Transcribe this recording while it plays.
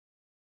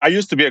I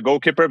used to be a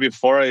goalkeeper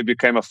before I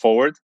became a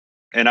forward.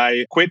 And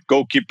I quit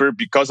goalkeeper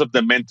because of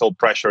the mental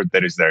pressure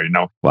that is there,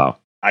 Wow.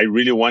 I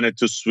really wanted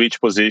to switch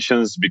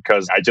positions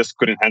because I just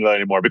couldn't handle it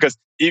anymore. Because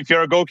if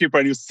you're a goalkeeper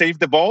and you save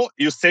the ball,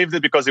 you saved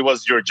it because it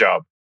was your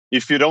job.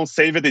 If you don't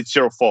save it, it's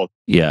your fault.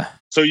 Yeah.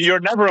 So you're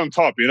never on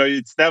top.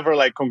 It's never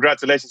like,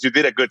 congratulations, you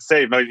did a good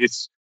save. No,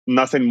 it's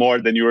nothing more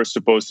than you were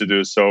supposed to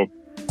do. So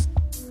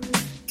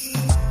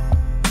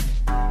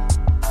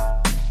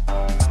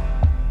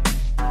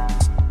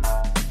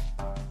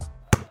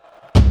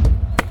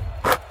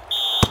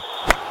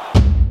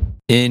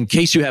in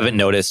case you haven't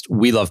noticed,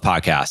 we love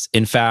podcasts.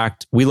 In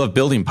fact, we love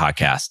building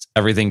podcasts,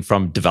 everything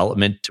from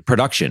development to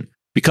production.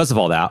 Because of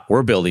all that,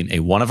 we're building a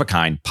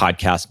one-of-a-kind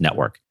podcast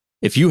network.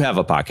 If you have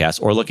a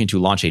podcast or looking to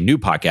launch a new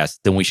podcast,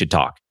 then we should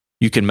talk.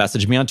 You can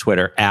message me on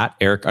Twitter at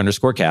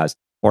Eric_Kaz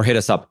or hit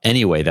us up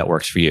any way that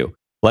works for you.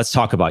 Let's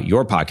talk about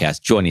your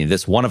podcast joining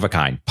this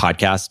one-of-a-kind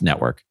podcast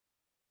network.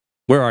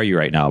 Where are you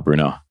right now,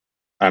 Bruno?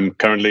 I'm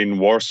currently in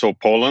Warsaw,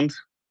 Poland.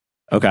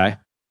 Okay.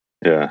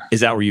 Yeah.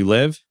 Is that where you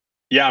live?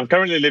 Yeah, I'm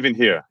currently living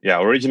here. Yeah,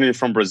 originally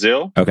from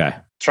Brazil. Okay.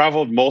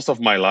 Traveled most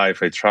of my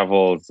life. I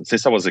traveled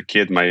since I was a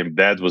kid. My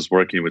dad was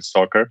working with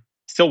soccer,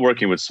 still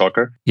working with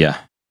soccer. Yeah.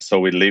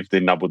 So we lived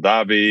in Abu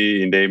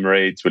Dhabi, in the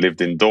Emirates. We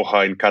lived in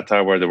Doha, in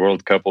Qatar, where the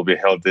World Cup will be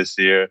held this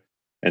year.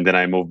 And then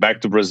I moved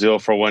back to Brazil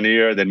for 1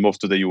 year, then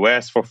moved to the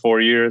US for 4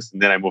 years. And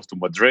then I moved to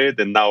Madrid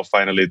and now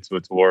finally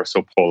to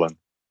Warsaw, Poland.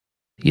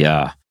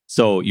 Yeah.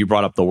 So you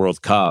brought up the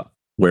World Cup,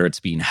 where it's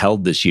being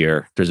held this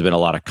year. There's been a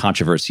lot of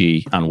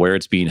controversy on where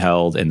it's being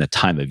held and the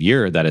time of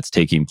year that it's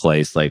taking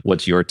place. Like,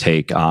 what's your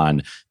take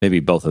on maybe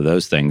both of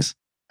those things?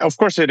 Of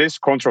course, it is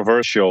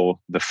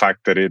controversial, the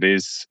fact that it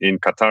is in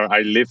Qatar. I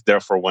lived there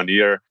for 1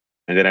 year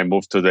and then I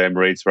moved to the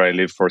Emirates where I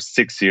lived for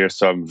 6 years.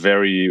 So I'm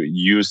very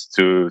used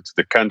to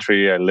the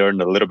country. I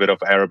learned a little bit of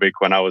Arabic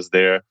when I was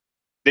there.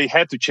 They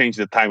had to change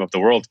the time of the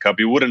World Cup.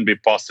 It wouldn't be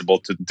possible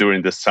to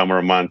during the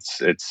summer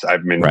months.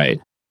 Right.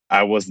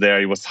 I was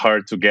there. It was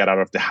hard to get out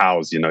of the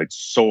house. It's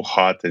so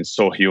hot and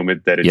so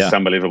humid that it's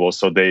unbelievable.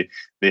 So they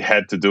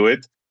had to do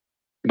it.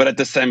 But at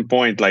the same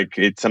point, like,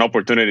 it's an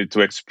opportunity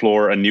to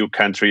explore a new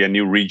country, a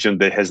new region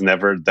that has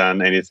never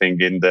done anything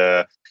in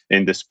the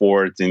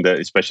sport,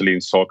 especially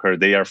in soccer.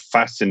 They are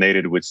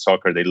fascinated with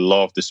soccer. They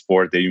love the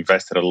sport. They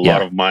invested a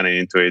lot of money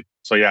into it.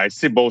 So yeah, I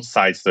see both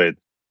sides to it.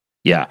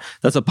 Yeah,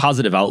 that's a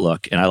positive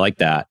outlook. And I like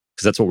that.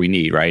 Because that's what we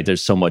need, right?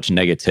 There's so much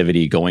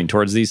negativity going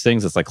towards these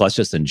things. It's like, let's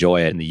just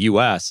enjoy it. In the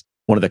US,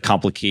 one of the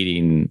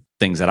complicating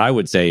things that I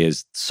would say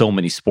is so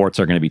many sports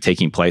are going to be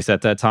taking place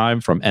at that time,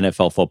 from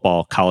NFL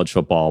football, college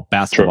football,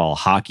 basketball,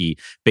 hockey,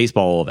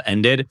 baseball will have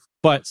ended.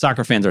 But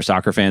soccer fans are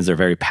soccer fans. They're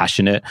very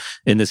passionate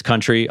in this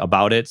country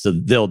about it. So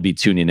they'll be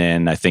tuning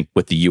in. I think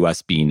with the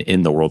US being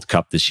in the World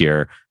Cup this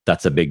year,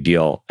 that's a big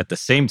deal. At the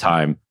same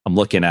time, I'm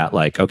looking at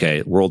like,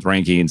 okay, world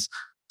rankings,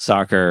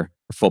 soccer,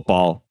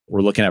 football. We're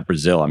looking at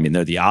Brazil. I mean,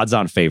 they're the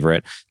odds-on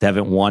favorite. They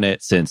haven't won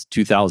it since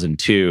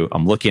 2002.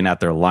 I'm looking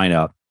at their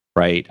lineup,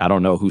 right? I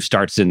don't know who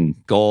starts in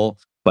goal,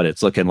 but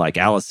it's looking like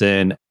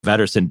Alisson,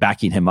 Ederson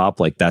backing him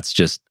up. Like, that's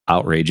just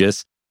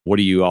outrageous. What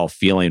are you all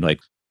feeling? Like,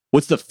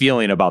 what's the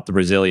feeling about the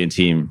Brazilian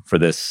team for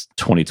this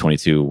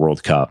 2022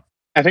 World Cup?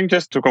 I think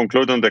just to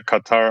conclude on the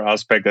Qatar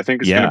aspect, I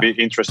think it's going to be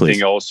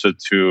interesting also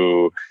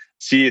to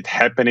see it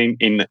happening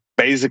in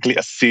basically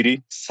a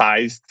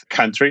city-sized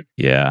country.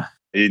 Yeah.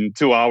 In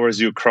 2 hours,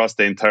 you cross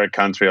the entire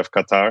country of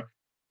Qatar.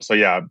 So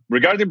yeah,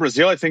 regarding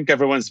Brazil, I think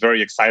everyone's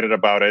very excited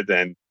about it.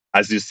 And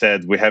as you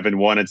said, we haven't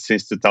won it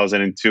since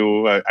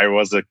 2002. I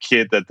was a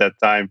kid at that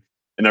time.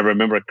 And I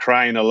remember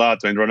crying a lot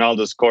when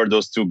Ronaldo scored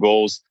those 2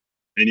 goals.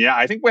 And yeah,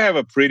 I think we have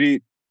a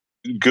pretty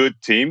good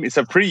team. It's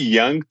a pretty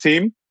young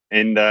team.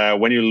 And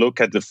when you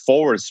look at the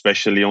forwards,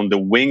 especially on the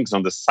wings,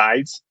 on the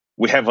sides,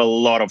 we have a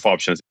lot of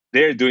options.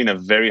 They're doing a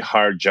very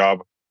hard job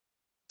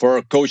for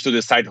a coach to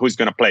decide who's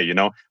going to play,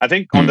 I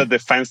think on the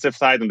defensive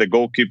side, on the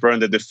goalkeeper and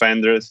the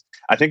defenders,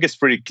 I think it's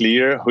pretty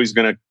clear who's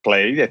going to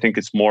play. I think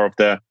it's more of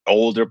the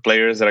older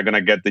players that are going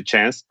to get the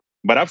chance.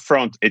 But up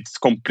front, it's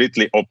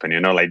completely open,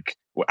 like,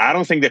 I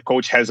don't think the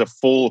coach has a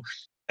full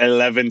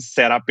 11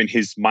 set up in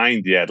his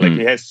mind yet. Like,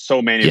 he has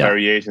so many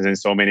variations and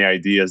so many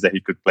ideas that he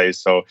could play.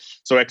 So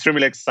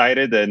extremely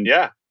excited. And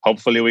yeah,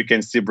 hopefully we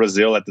can see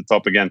Brazil at the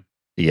top again.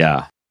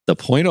 Yeah. The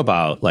point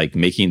about like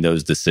making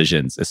those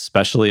decisions,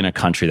 especially in a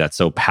country that's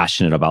so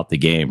passionate about the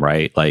game,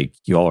 right? Like,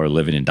 you all are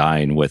living and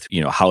dying with,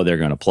 how they're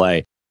going to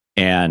play.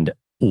 And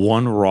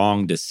one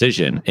wrong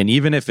decision, and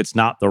even if it's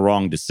not the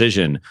wrong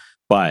decision,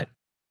 but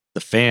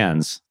the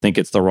fans think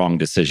it's the wrong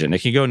decision,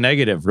 it can go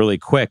negative really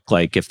quick.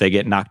 Like, if they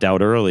get knocked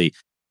out early,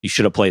 you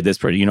should have played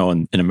this.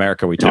 In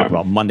America, we talk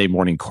about Monday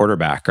morning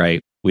quarterback,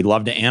 right? We'd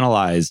love to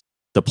analyze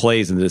the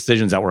plays and the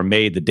decisions that were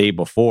made the day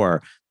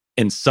before.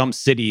 And some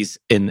cities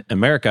in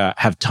America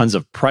have tons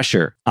of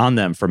pressure on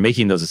them for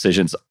making those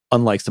decisions,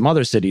 unlike some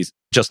other cities,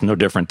 just no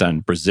different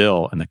than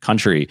Brazil and the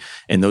country.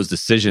 And those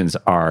decisions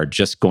are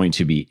just going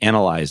to be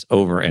analyzed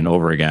over and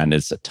over again.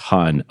 It's a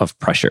ton of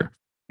pressure.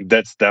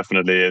 That's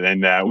definitely it.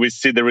 And we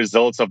see the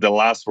results of the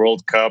last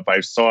World Cup. I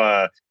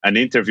saw an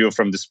interview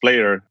from this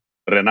player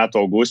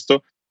Renato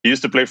Augusto. He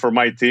used to play for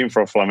my team,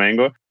 for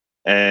Flamengo.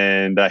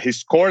 And he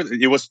scored,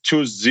 it was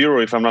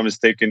 2-0, if I'm not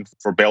mistaken,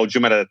 for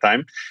Belgium at the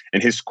time.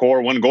 And he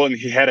scored one goal, and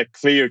he had a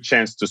clear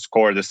chance to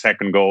score the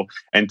second goal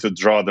and to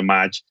draw the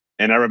match.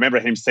 And I remember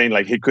him saying,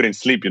 like, he couldn't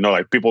sleep,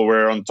 like people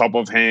were on top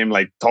of him,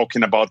 like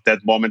talking about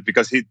that moment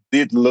because he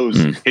did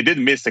lose. He did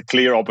miss a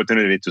clear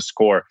opportunity to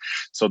score.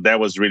 So that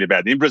was really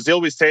bad. In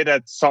Brazil, we say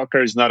that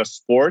soccer is not a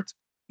sport.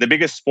 The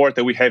biggest sport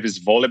that we have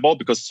is volleyball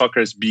because soccer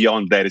is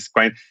beyond that.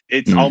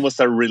 It's almost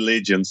a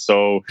religion.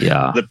 So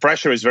the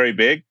pressure is very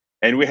big.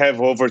 And we have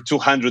over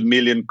 200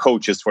 million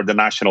coaches for the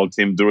national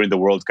team during the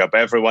World Cup.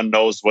 Everyone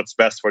knows what's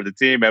best for the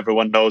team.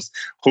 Everyone knows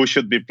who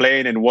should be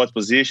playing in what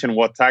position,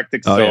 what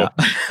tactics. So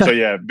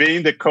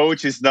being the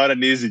coach is not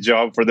an easy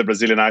job for the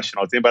Brazilian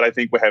national team, but I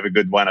think we have a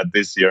good one at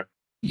this year.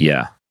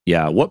 Yeah.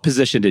 What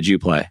position did you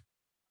play?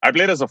 I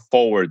played as a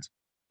forward.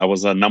 I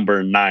was a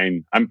number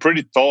 9. I'm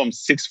pretty tall. I'm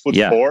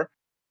 6'4".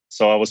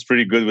 So I was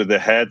pretty good with the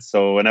head.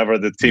 So whenever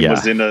the team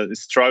was in a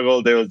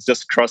struggle, they would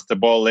just cross the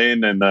ball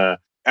in, and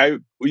I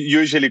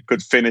usually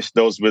could finish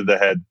those with the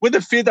head. With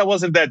the feet, I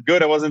wasn't that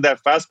good. I wasn't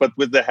that fast, but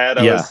with the head,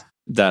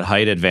 that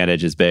height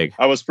advantage is big.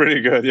 I was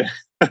pretty good.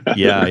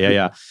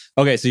 Yeah.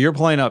 Okay, so you're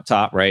playing up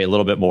top, right? A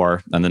little bit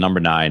more than the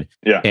number 9.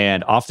 Yeah.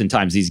 And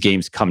oftentimes these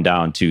games come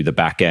down to the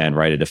back end,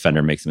 right? A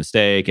defender makes a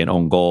mistake, an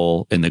own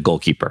goal, and the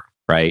goalkeeper,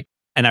 right?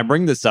 And I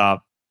bring this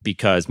up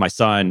because my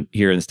son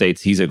here in the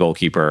States, he's a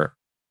goalkeeper.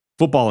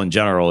 Football in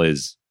general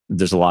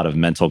there's a lot of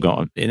mental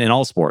going in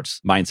all sports.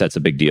 Mindset's a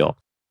big deal.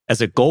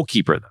 As a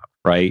goalkeeper, though,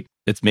 right?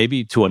 It's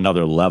maybe to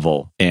another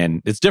level,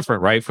 and it's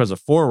different, right? For as a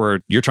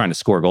forward, you're trying to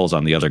score goals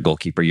on the other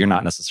goalkeeper. You're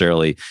not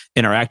necessarily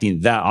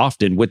interacting that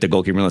often with the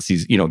goalkeeper unless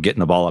he's, getting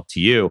the ball up to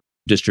you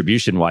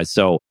distribution wise.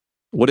 So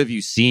what have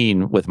you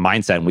seen with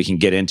mindset? And we can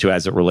get into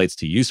as it relates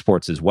to youth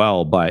sports as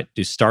well, but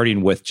just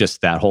starting with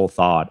just that whole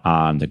thought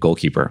on the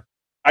goalkeeper.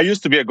 I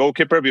used to be a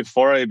goalkeeper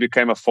before I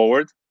became a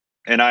forward,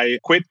 and I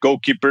quit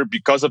goalkeeper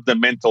because of the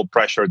mental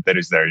pressure that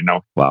is there,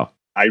 Wow.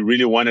 I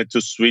really wanted to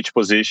switch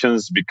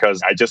positions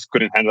because I just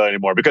couldn't handle it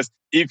anymore. Because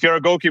if you're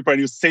a goalkeeper and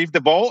you save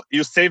the ball,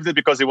 you saved it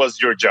because it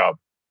was your job.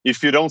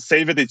 If you don't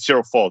save it, it's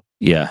your fault.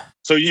 Yeah.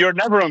 So you're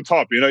never on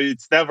top.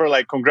 It's never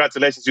like,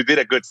 congratulations, you did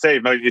a good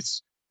save. No,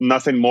 it's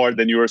nothing more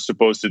than you were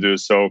supposed to do.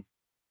 So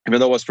even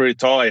though I was pretty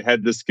tall, I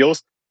had the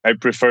skills. I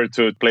prefer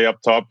to play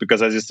up top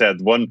because, as you said,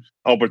 one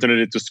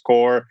opportunity to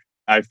score.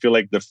 I feel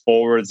like the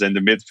forwards and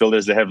the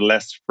midfielders, they have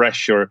less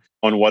pressure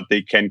on what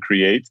they can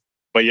create.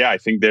 But yeah, I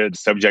think they're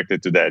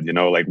subjected to that,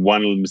 like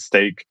one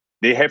mistake.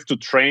 They have to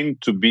train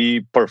to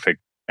be perfect.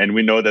 And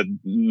we know that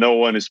no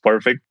one is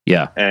perfect.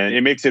 Yeah. And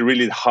it makes it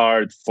really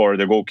hard for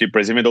the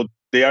goalkeepers, even though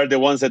they are the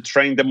ones that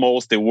train the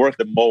most, they work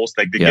the most.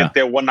 Like they get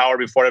there 1 hour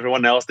before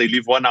everyone else, they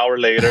leave 1 hour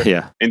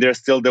later. And they're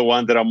still the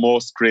ones that are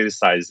most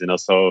criticized,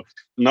 So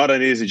not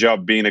an easy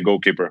job being a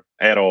goalkeeper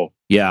at all.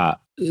 Yeah.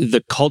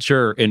 The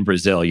culture in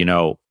Brazil,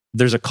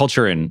 there's a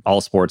culture in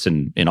all sports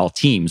and in all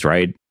teams,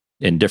 right?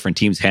 And different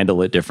teams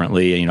handle it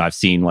differently. I've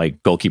seen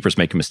like goalkeepers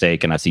make a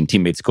mistake, and I've seen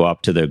teammates go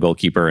up to the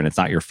goalkeeper and it's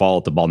not your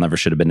fault. The ball never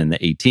should have been in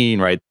the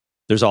 18, right?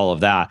 There's all of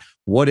that.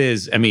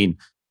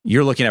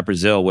 You're looking at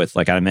Brazil with,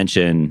 like I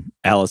mentioned,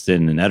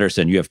 Alisson and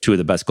Ederson. You have two of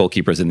the best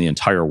goalkeepers in the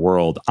entire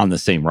world on the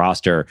same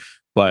roster.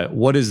 But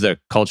what is the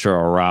culture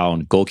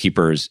around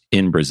goalkeepers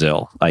in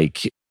Brazil?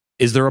 Like,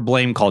 is there a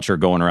blame culture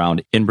going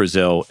around in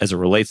Brazil as it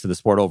relates to the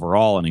sport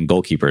overall and in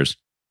goalkeepers?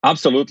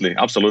 Absolutely.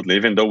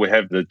 Even though we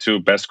have the two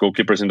best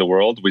goalkeepers in the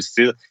world, we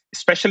still,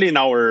 especially in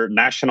our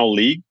national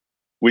league,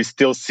 we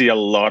still see a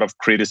lot of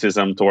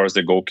criticism towards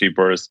the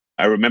goalkeepers.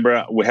 I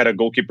remember we had a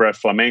goalkeeper at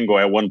Flamengo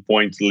at one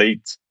point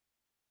late.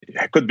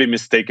 I could be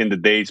mistaken the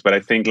dates, but I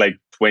think like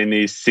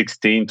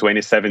 2016,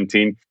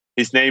 2017.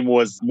 His name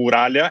was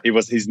Muralha. It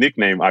was his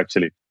nickname,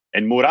 actually.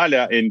 And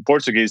Muralha in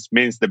Portuguese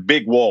means the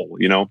big wall,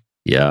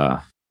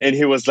 Yeah. And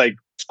he was like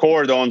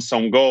scored on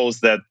some goals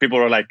that people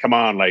were like, come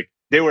on, like,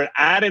 they were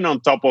adding on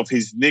top of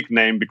his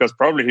nickname because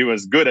probably he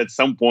was good at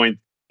some point.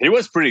 He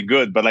was pretty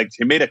good, but like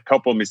he made a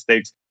couple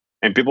mistakes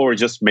and people were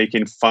just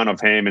making fun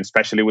of him, and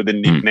especially with the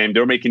nickname.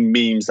 They were making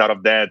memes out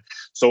of that.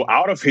 So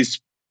out of his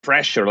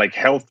pressure, like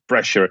health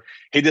pressure,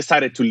 he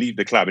decided to leave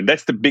the club. And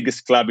that's the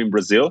biggest club in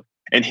Brazil.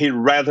 And he'd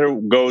rather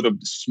go to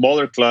a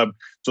smaller club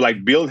to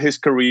like build his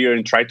career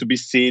and try to be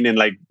seen and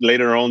like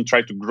later on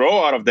try to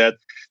grow out of that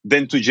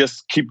than to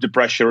just keep the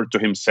pressure to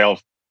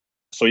himself.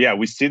 So yeah,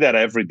 we see that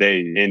every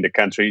day in the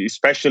country,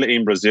 especially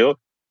in Brazil.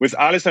 With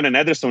Alisson and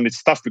Ederson,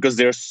 it's tough because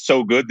they're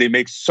so good. They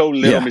make so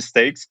little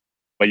mistakes.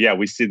 But yeah,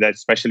 we see that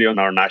especially on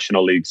our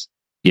national leagues.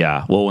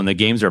 Yeah. Well, when the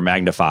games are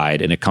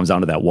magnified and it comes down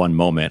to that one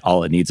moment,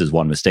 all it needs is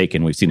one mistake.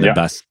 And we've seen the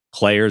best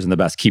players and the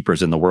best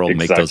keepers in the world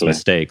make those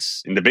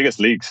mistakes. In the biggest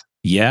leagues.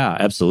 Yeah,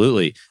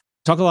 absolutely.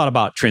 Talk a lot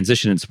about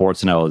transition in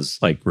sports. And I was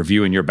like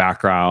reviewing your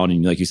background.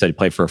 And like you said, you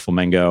played for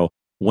Flamengo.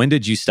 When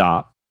did you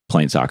stop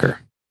playing soccer?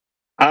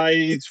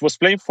 I was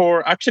playing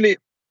for, actually,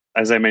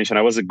 as I mentioned,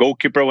 I was a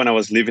goalkeeper when I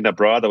was living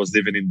abroad. I was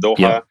living in Doha.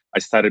 Yeah. I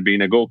started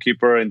being a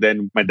goalkeeper, and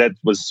then my dad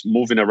was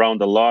moving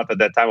around a lot. At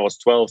that time, I was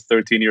 12,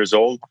 13 years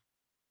old.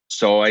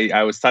 So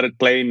I started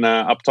playing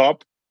up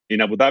top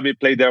in Abu Dhabi,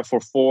 played there for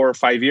 4 or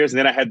 5 years. And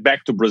then I head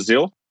back to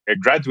Brazil. I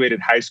graduated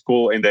high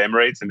school in the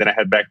Emirates, and then I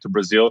head back to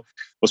Brazil.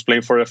 Was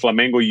playing for the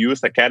Flamengo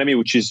Youth Academy,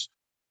 which is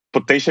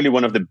potentially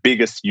one of the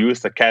biggest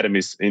youth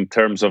academies in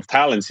terms of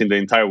talents in the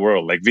entire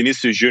world. Like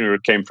Vinicius Junior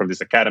came from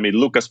this academy.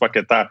 Lucas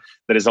Paquetá,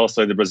 that is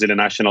also in the Brazilian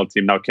national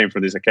team, now came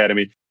from this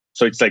academy.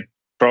 So it's like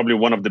probably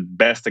one of the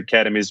best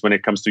academies when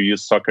it comes to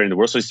youth soccer in the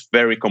world. So it's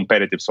very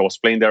competitive. So I was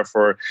playing there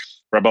for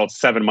about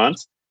 7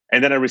 months.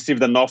 And then I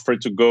received an offer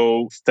to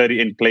go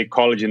study and play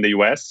college in the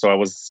US. So I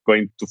was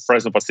going to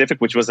Fresno Pacific,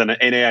 which was an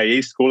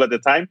NAIA school at the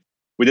time.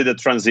 We did a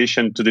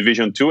transition to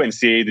Division II,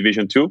 NCAA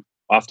Division II,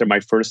 after my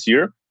first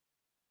year.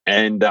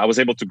 And I was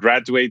able to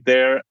graduate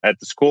there at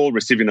the school,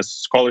 receiving a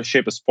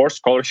scholarship, a sports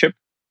scholarship.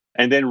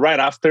 And then right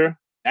after,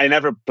 I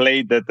never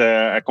played at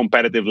a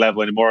competitive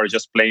level anymore,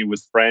 just playing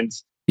with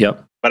friends.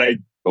 Yep. But I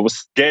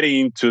was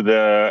getting into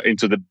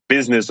the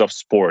business of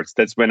sports.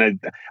 That's when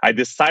I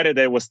decided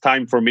that it was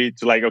time for me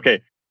to like,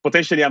 okay,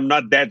 potentially I'm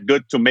not that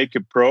good to make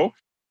it pro,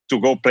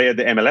 to go play at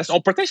the MLS.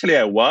 Or potentially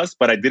I was,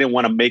 but I didn't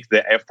want to make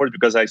the effort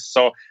because I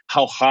saw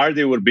how hard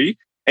it would be.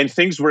 And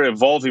things were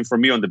evolving for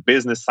me on the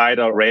business side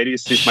already.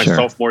 Since my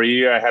sophomore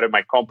year, I had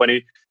my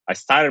company. I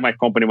started my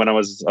company when I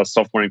was a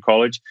sophomore in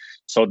college.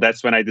 So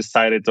that's when I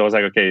decided, I was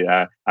like, okay,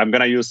 I'm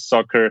going to use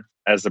soccer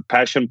as a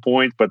passion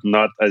point, but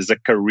not as a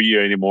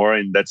career anymore.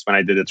 And that's when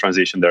I did the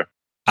transition there.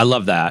 I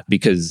love that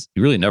because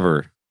you really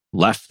never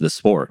left the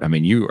sport. I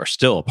mean, you are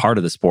still a part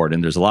of the sport.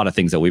 And there's a lot of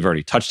things that we've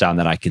already touched on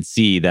that I can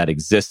see that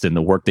exist in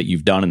the work that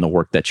you've done and the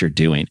work that you're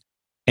doing.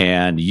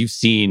 And you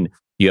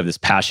have this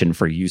passion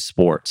for youth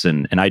sports.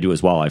 And I do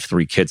as well. I have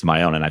 3 kids of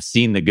my own, and I've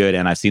seen the good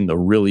and I've seen the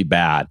really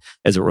bad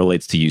as it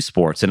relates to youth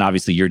sports. And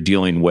obviously you're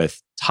dealing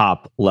with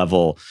top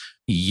level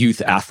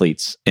youth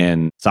athletes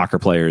and soccer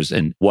players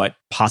and what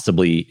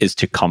possibly is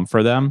to come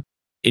for them.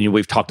 And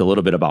we've talked a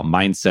little bit about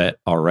mindset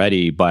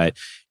already, but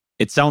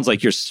it sounds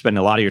like you're spending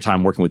a lot of your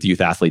time working with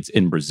youth athletes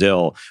in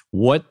Brazil.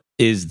 What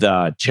is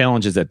the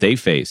challenges that they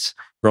face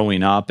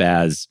growing up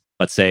as,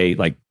 let's say,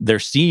 like they're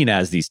seen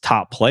as these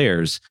top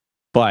players?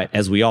 But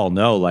as we all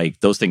know, like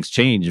those things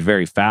change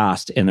very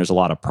fast, and there's a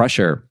lot of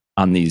pressure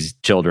on these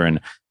children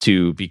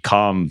to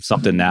become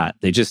something that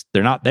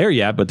they're not there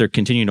yet, but they're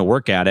continuing to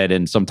work at it.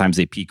 And sometimes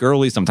they peak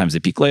early, sometimes they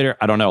peak later.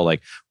 I don't know.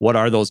 Like, what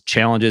are those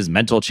challenges,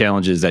 mental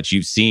challenges that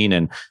you've seen,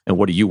 and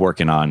what are you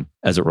working on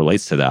as it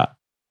relates to that?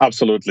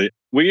 Absolutely.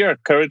 We are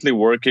currently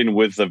working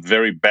with the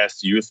very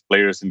best youth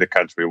players in the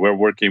country. We're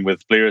working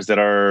with players that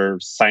are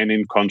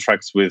signing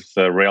contracts with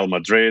Real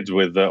Madrid,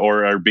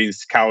 or are being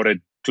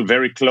scouted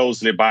very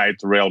closely by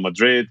Real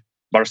Madrid,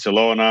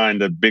 Barcelona, and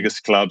the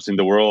biggest clubs in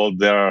the world.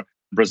 There are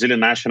Brazilian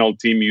national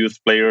team youth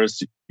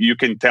players. You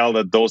can tell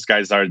that those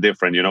guys are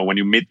different. You know, when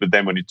you meet with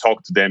them, when you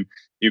talk to them,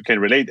 you can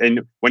relate.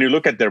 And when you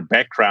look at their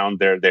background,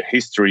 their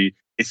history,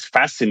 it's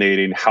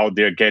fascinating how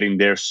they're getting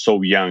there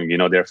so young. You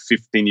know, they're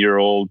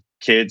 15-year-old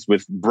kids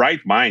with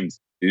bright minds,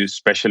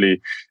 especially.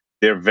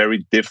 They're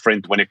very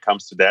different when it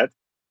comes to that.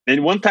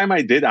 And one time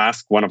I did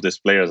ask one of these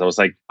players, I was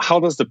like, how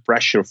does the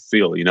pressure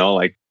feel? You know,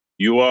 like,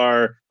 you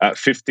are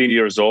 15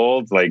 years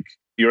old, like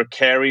you're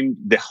carrying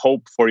the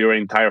hope for your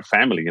entire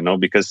family, you know,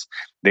 because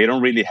they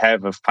don't really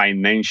have a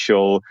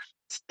financial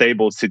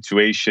stable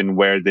situation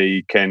where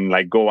they can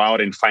like go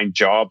out and find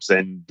jobs.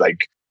 And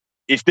like,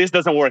 if this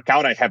doesn't work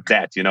out, I have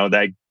that, you know,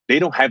 like they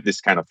don't have this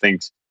kind of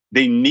things.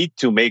 They need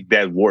to make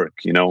that work,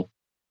 you know.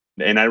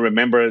 And I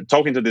remember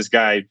talking to this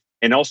guy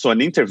and also an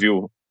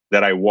interview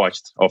that I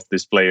watched of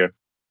this player.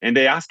 And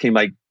they asked him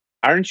like,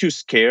 aren't you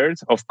scared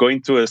of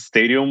going to a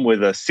stadium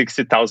with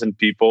 60,000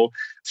 people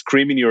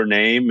screaming your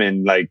name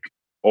and like,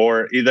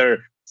 or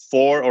either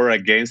for or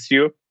against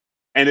you?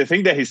 And the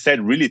thing that he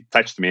said really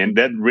touched me, and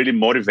that really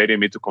motivated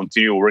me to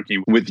continue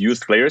working with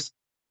youth players.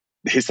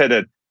 He said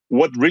that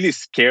what really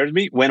scared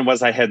me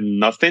was I had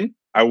nothing.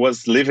 I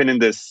was living in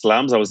the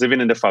slums. I was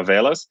living in the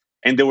favelas,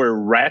 and there were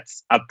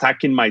rats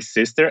attacking my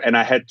sister, and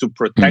I had to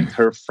protect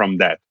her from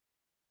that.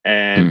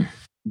 And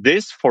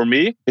this, for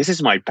me, this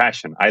is my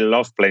passion. I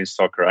love playing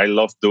soccer. I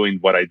love doing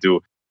what I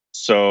do.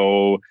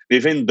 So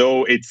even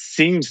though it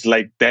seems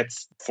like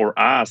that's for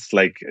us,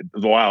 like,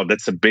 wow,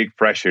 that's a big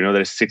pressure. You know,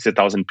 there's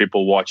 60,000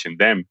 people watching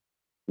them.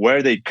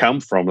 Where they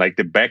come from, like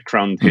the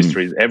background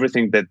histories,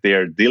 everything that they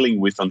are dealing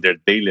with on their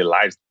daily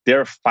lives,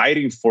 they're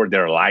fighting for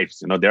their lives.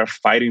 You know, they're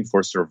fighting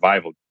for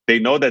survival. They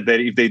know that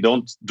if they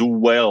don't do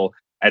well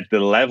at the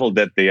level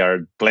that they are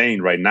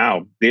playing right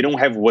now, they don't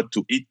have what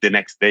to eat the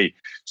next day.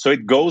 So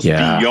it goes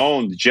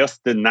beyond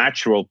just the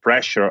natural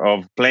pressure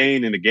of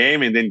playing in the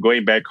game and then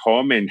going back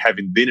home and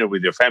having dinner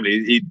with your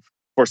family.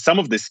 For some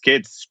of these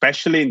kids,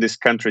 especially in these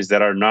countries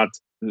that are not,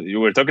 you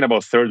were talking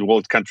about third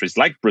world countries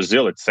like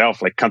Brazil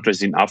itself, like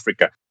countries in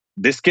Africa,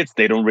 these kids,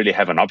 they don't really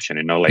have an option,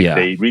 you know, like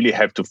they really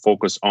have to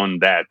focus on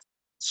that.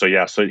 So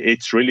so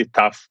it's really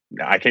tough.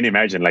 I can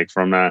imagine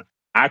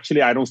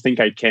actually, I don't think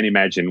I can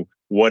imagine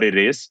what it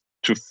is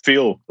to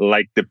feel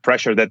like the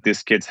pressure that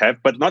these kids have,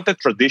 but not the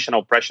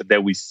traditional pressure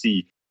that we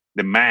see,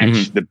 the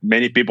match, the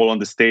many people on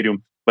the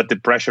stadium, but the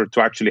pressure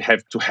to actually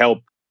have to help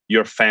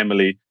your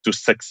family to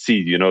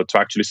succeed, you know, to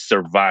actually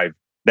survive.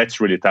 that's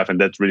really tough and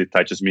that really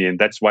touches me. And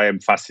that's why I'm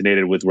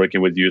fascinated with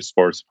working with youth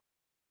sports.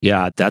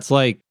 Yeah, that's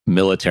like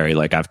military.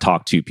 Like I've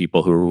talked to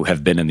people who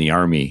have been in the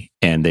army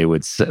and they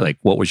would say, like,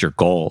 what was your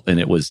goal? And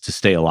it was to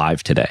stay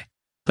alive today.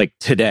 Like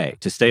today,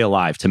 to stay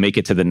alive, to make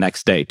it to the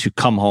next day, to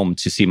come home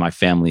to see my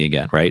family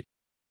again, right?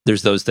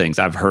 There's those things.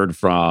 I've heard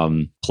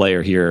from a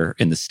player here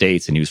in the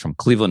States, and he was from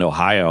Cleveland,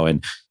 Ohio.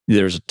 And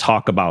there's a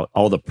talk about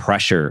all the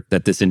pressure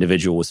that this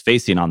individual was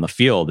facing on the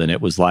field. And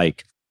it was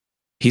like,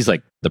 he's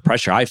like, the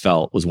pressure I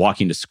felt was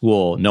walking to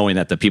school, knowing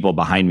that the people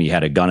behind me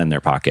had a gun in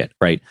their pocket,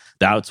 right?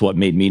 That's what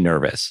made me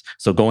nervous.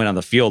 So going on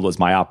the field was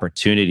my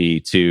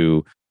opportunity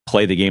to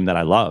play the game that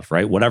I love,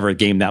 right? Whatever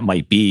game that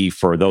might be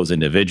for those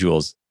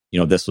individuals. You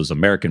know, this was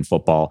American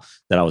football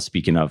that I was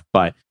speaking of.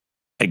 But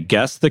I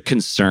guess the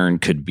concern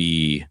could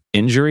be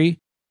injury,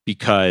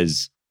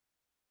 because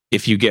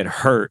if you get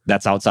hurt,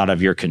 that's outside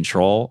of your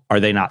control. Are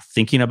they not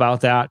thinking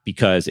about that?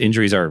 Because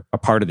injuries are a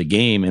part of the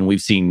game. And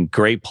we've seen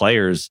great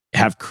players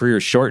have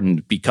careers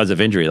shortened because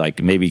of injury,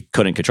 like maybe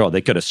couldn't control. They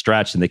could have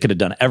stretched and they could have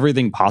done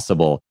everything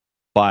possible,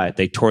 but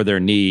they tore their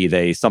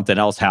knee. Something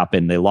else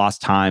happened. They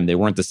lost time. They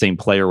weren't the same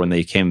player when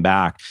they came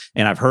back.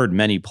 And I've heard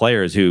many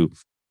players who,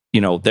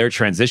 you know, their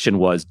transition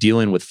was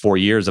dealing with 4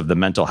 years of the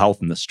mental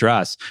health and the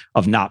stress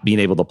of not being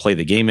able to play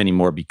the game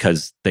anymore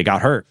because they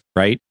got hurt,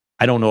 right?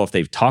 I don't know if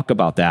they've talked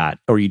about that,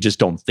 or you just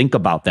don't think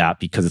about that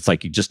because it's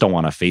like you just don't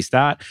want to face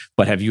that.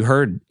 But have you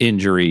heard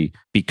injury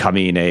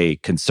becoming a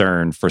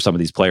concern for some of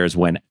these players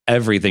when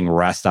everything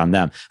rests on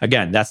them?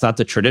 Again, that's not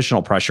the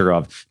traditional pressure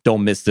of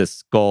don't miss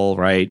this goal,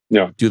 right?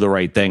 Yeah. Do the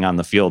right thing on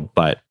the field.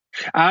 But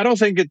I don't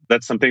think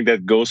that's something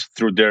that goes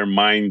through their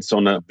minds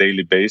on a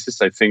daily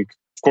basis. I think,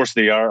 of course,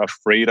 they are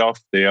afraid of,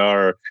 they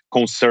are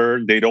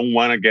concerned, they don't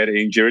want to get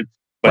injured.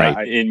 But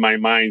right. In my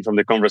mind, from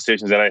the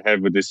conversations that I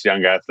have with these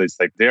young athletes,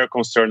 like they're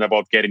concerned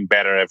about getting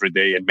better every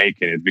day and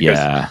making it,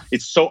 because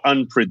it's so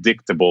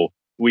unpredictable.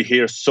 We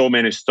hear so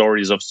many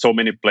stories of so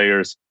many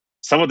players.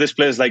 Some of these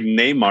players, like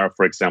Neymar,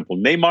 for example.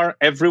 Neymar,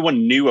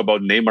 everyone knew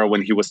about Neymar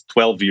when he was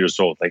 12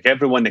 years old. Like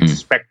everyone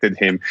expected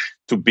him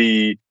to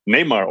be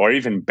Neymar or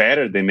even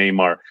better than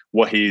Neymar,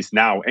 what he is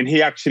now. And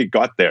he actually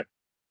got there.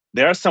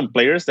 There are some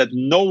players that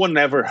no one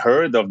ever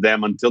heard of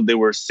them until they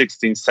were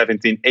 16,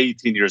 17,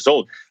 18 years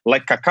old.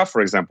 Like Kaká, for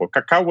example.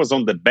 Kaká was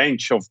on the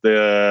bench of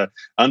the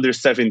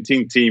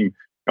under-17 team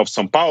of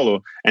São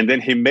Paulo, and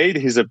then he made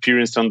his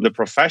appearance on the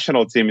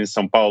professional team in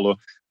São Paulo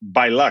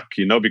by luck,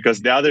 you know,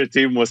 because the other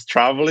team was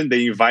traveling.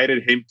 They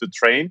invited him to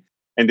train,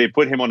 and they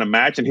put him on a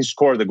match, and he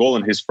scored a goal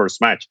in his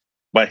first match.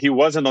 But he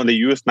wasn't on the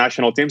youth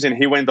national teams, and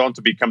he went on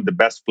to become the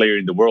best player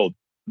in the world.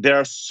 There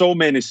are so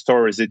many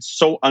stories. It's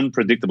so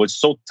unpredictable. It's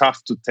so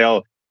tough to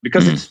tell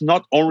because it's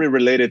not only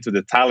related to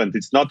the talent.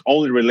 It's not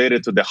only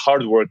related to the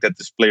hard work that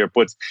this player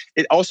puts.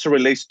 It also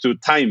relates to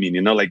timing,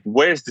 you know, like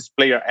where's this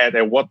player at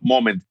what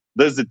moment?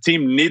 Does the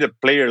team need a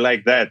player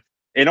like that?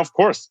 And of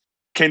course,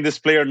 can this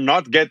player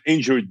not get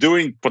injured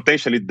during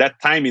potentially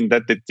that timing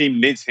that the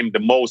team needs him the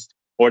most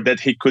or that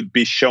he could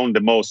be shown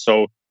the most?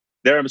 So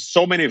there are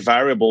so many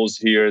variables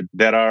here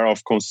that are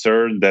of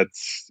concern that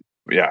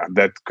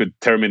could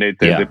terminate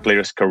the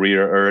player's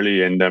career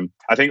early. And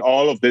I think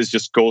all of this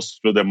just goes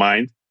through the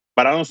mind.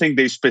 But I don't think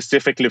they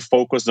specifically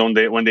focus on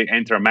when they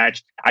enter a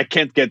match. I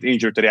can't get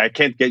injured today. I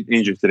can't get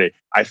injured today.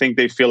 I think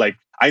they feel like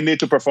I need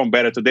to perform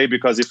better today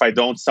because if I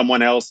don't,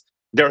 someone else.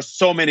 There are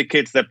so many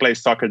kids that play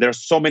soccer. There are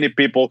so many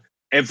people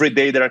every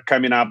day that are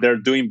coming up. They're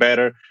doing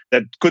better,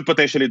 that could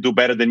potentially do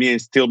better than me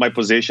and steal my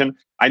position.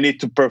 I need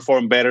to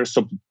perform better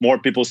so more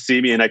people see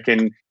me and I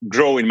can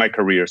grow in my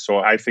career. So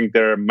I think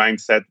their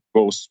mindset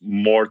goes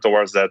more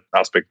towards that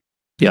aspect.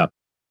 Yeah.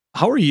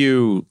 How are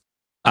you,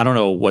 I don't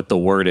know what the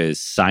word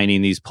is,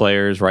 signing these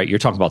players, right? You're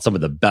talking about some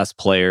of the best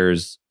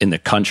players in the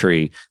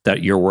country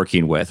that you're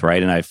working with,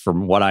 right? And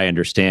from what I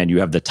understand, you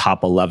have the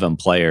top 11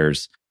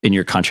 players in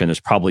your country, and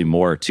there's probably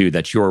more too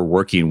that you're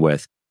working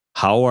with.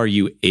 How are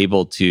you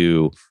able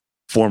to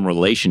form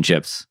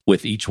relationships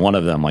with each one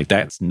of them? Like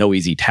that's no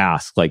easy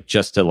task, like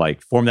just to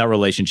like form that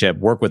relationship,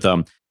 work with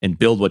them and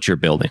build what you're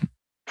building.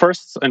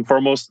 First and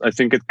foremost, I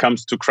think it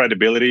comes to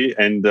credibility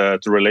and to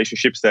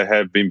relationships that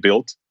have been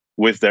built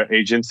with their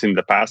agents in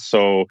the past.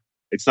 So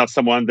it's not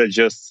someone that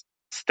just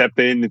stepped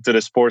into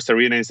the sports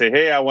arena and say,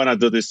 hey, I want to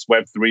do this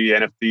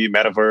Web3, NFT,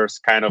 metaverse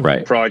kind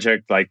of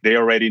project. Like they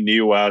already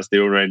knew us, they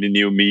already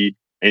knew me.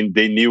 And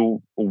they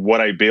knew what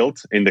I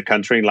built in the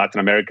country. In Latin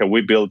America, we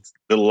built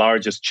the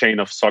largest chain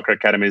of soccer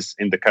academies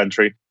in the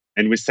country.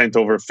 And we sent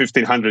over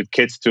 1,500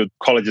 kids to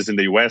colleges in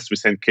the US. We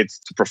sent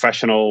kids to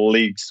professional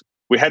leagues.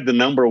 We had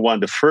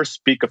the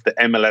first pick of the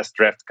MLS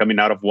draft coming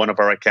out of one of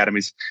our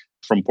academies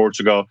from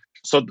Portugal.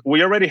 So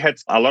we already had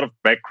a lot of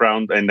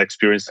background and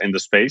experience in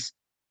the space.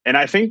 And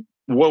I think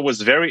what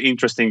was very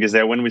interesting is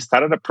that when we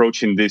started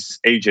approaching these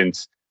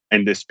agents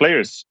and these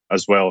players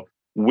as well,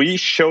 we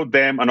showed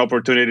them an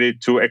opportunity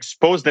to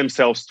expose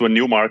themselves to a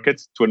new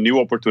market, to a new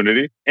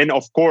opportunity. And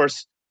of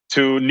course,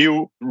 to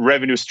new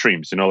revenue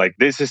streams. Like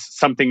this is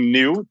something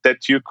new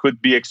that you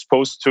could be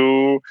exposed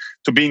to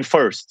being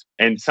first.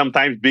 And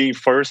sometimes being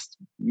first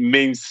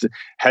means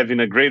having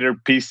a greater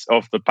piece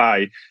of the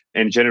pie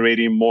and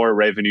generating more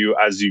revenue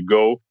as you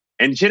go,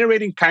 and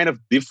generating kind of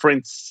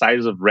different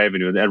sizes of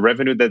revenue, a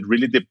revenue that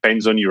really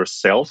depends on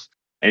yourself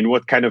and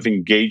what kind of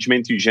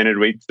engagement you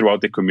generate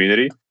throughout the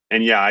community.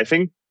 And yeah, I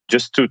think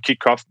just to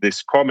kick off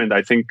this comment,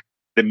 I think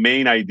the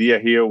main idea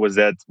here was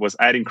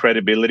adding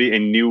credibility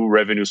and new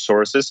revenue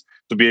sources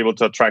to be able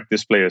to attract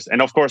these players.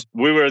 And of course,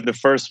 we were the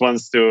first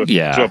ones to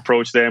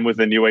approach them with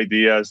a new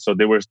idea. So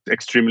they were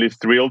extremely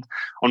thrilled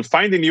on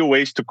finding new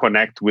ways to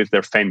connect with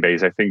their fan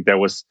base. I think that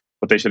was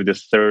potentially the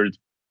third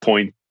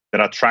point that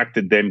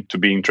attracted them to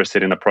be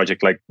interested in a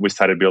project like we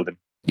started building.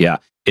 Yeah.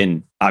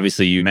 And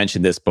obviously you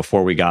mentioned this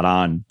before we got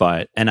on,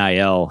 but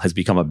NIL has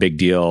become a big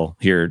deal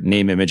here,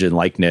 name, image, and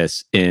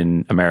likeness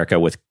in America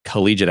with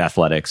collegiate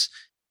athletics.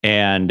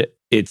 And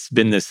it's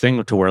been this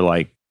thing to where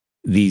like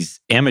these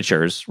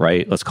amateurs,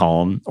 right, let's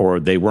call them, or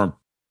they weren't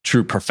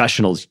true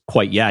professionals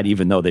quite yet,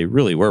 even though they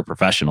really were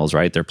professionals,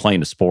 right? They're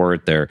playing a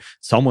sport,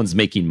 someone's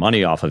making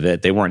money off of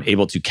it. They weren't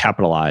able to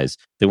capitalize.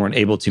 They weren't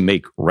able to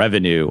make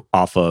revenue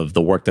off of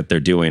the work that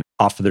they're doing,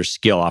 off of their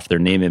skill, off their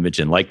name,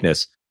 image, and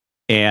likeness.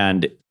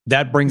 And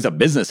that brings a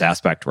business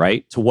aspect,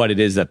 right, to what it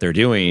is that they're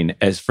doing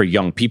as for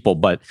young people.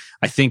 But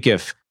I think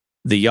if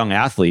the young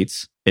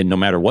athletes, and no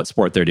matter what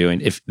sport they're doing,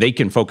 if they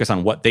can focus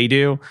on what they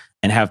do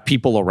and have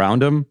people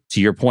around them,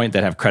 to your point,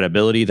 that have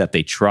credibility, that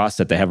they trust,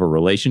 that they have a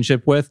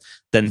relationship with,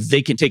 then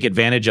they can take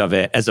advantage of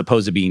it as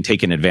opposed to being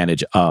taken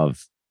advantage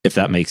of, if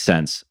that makes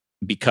sense.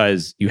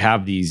 Because you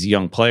have these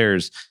young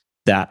players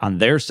that on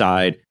their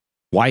side,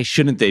 why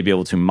shouldn't they be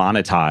able to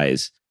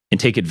monetize and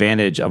take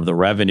advantage of the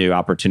revenue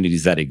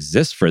opportunities that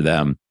exist for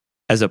them,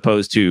 as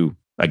opposed to,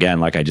 again,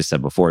 like I just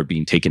said before,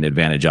 being taken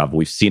advantage of?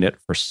 We've seen it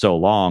for so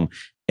long.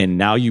 And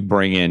now you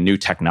bring in new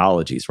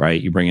technologies, right?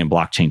 You bring in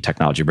blockchain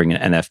technology, you bring in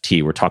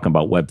NFT. We're talking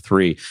about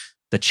Web3.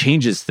 That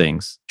changes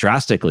things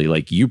drastically.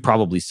 Like you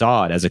probably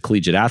saw it as a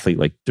collegiate athlete.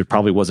 Like there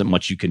probably wasn't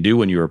much you can do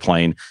when you were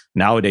playing.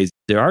 Nowadays,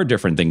 there are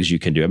different things you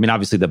can do. I mean,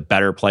 obviously, the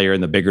better player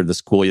and the bigger the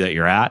school that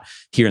you're at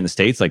here in the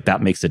States, like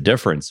that makes a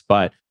difference.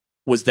 But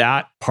was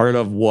that part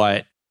of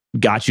what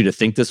got you to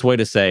think this way,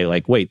 to say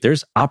like, wait,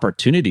 there's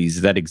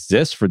opportunities that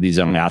exist for these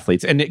young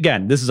athletes? And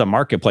again, this is a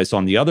marketplace. So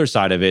on the other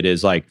side of it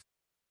is like,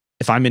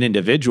 if I'm an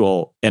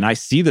individual and I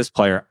see this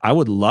player, I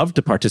would love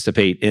to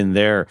participate in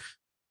their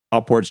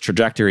upwards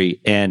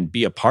trajectory and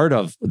be a part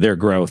of their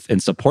growth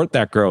and support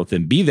that growth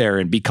and be there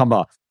and become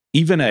a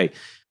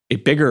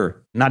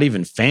bigger, not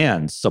even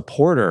fan,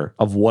 supporter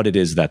of what it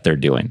is that they're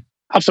doing.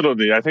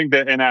 Absolutely. I think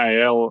that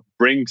NIL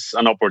brings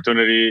an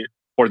opportunity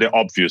for the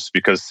obvious,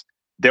 because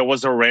there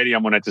was already a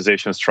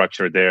monetization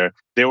structure there.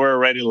 They were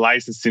already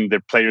licensing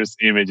their players'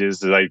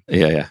 images.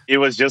 It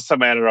was just a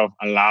matter of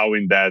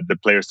allowing the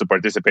players to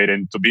participate.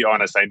 And to be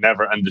honest, I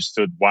never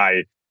understood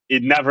why.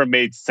 It never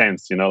made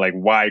sense, like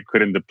why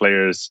couldn't the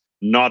players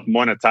not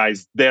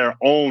monetize their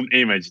own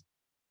image?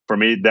 For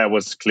me, that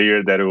was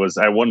clear that it was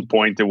at one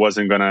point it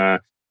wasn't going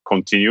to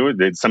continue.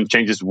 That some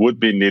changes would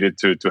be needed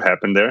to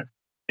happen there.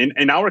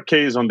 In our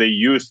case, on the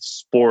youth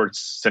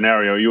sports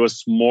scenario, it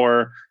was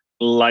more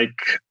like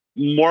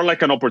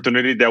an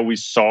opportunity that we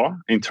saw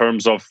in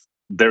terms of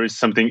there is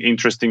something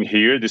interesting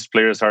here. These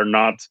players are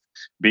not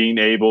being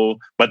able,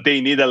 but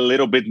they need a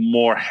little bit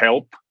more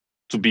help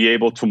to be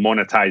able to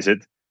monetize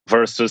it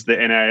versus the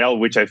NIL,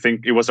 which I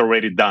think it was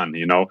already done,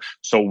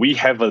 So we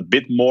have a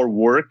bit more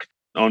work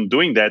on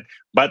doing that.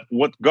 But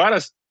what got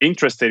us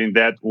interested in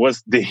that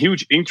was the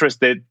huge interest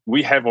that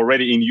we have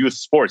already in youth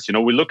sports.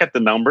 We look at the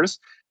numbers,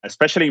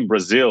 especially in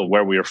Brazil,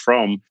 where we are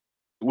from.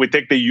 We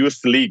take the youth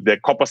league, the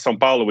Copa São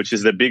Paulo, which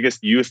is the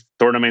biggest youth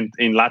tournament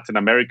in Latin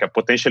America,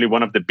 potentially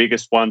one of the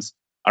biggest ones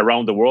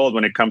around the world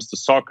when it comes to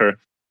soccer.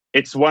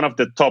 It's one of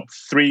the top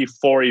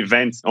 3-4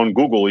 events on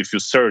Google. If you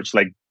search,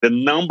 like the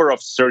number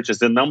of searches,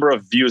 the number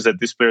of views that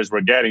these players were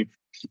getting,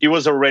 it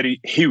was already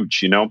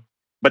huge,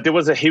 But there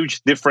was a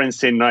huge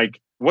difference in like,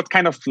 what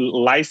kind of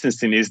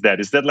licensing is that?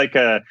 Is that like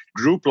a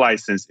group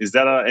license? Is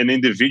that an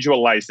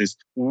individual license?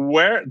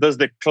 Where does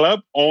the club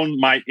own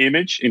my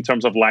image in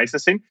terms of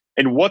licensing?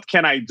 And what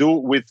can I do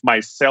with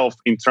myself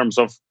in terms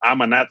of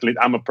I'm an athlete,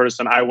 I'm a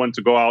person, I want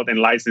to go out and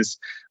license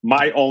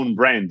my own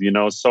brand,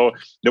 So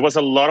there was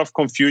a lot of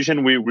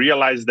confusion. We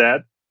realized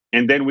that.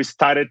 And then we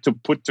started to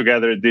put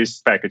together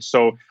this package.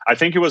 So I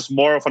think it was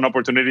more of an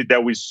opportunity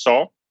that we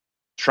saw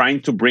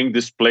trying to bring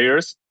these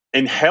players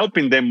and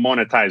helping them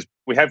monetize.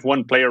 We have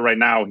one player right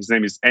now, his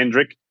name is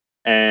Hendrik.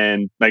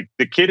 And like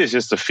the kid is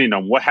just a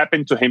phenom. What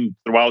happened to him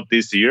throughout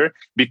this year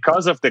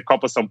because of the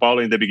Copa São Paulo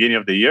in the beginning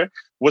of the year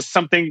was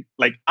something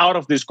like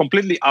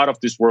completely out of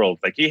this world.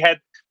 Like he had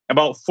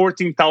about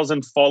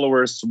 14,000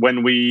 followers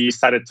when we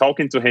started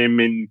talking to him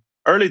in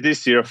early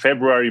this year,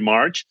 February,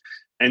 March.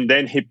 And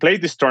then he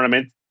played this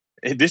tournament.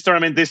 This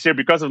tournament this year,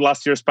 because of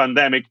last year's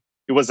pandemic,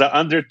 it was an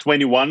under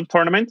 21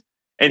 tournament.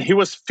 And he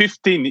was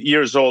 15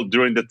 years old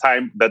during the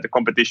time that the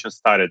competition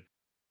started.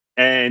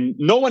 And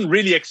no one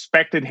really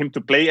expected him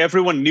to play.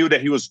 Everyone knew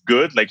that he was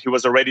good. Like he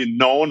was already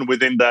known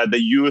within the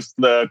youth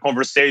the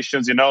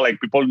conversations,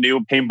 like people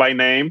knew him by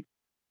name.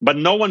 But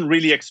no one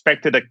really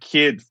expected a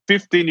kid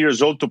 15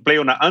 years old to play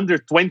on an under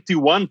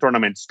 21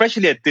 tournament,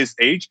 especially at this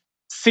age.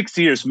 6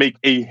 years make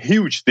a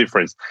huge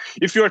difference.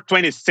 If you're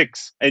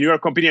 26 and you are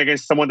competing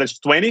against someone that's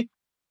 20,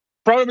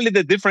 probably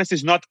the difference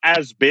is not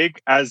as big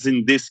as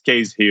in this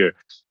case here.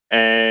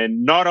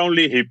 And not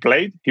only he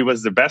played, he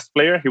was the best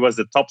player. He was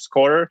the top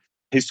scorer.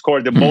 He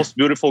scored the most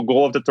beautiful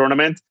goal of the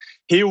tournament.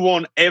 He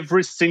won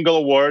every single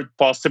award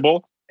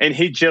possible. And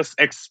he just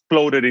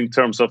exploded in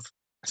terms of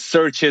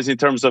searches, in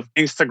terms of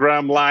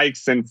Instagram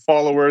likes and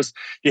followers.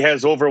 He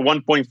has over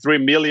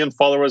 1.3 million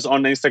followers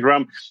on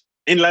Instagram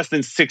in less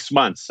than 6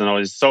 months.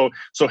 So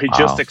he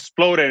just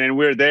exploded, and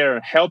we're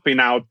there helping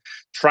out,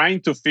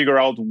 trying to figure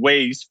out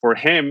ways for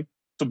him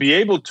to be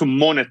able to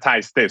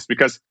monetize this.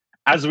 Because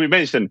as we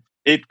mentioned,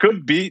 it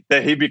could be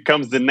that he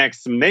becomes the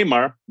next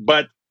Neymar,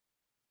 but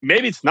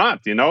maybe it's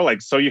not,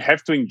 so you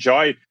have to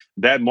enjoy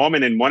that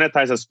moment and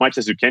monetize as much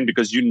as you can,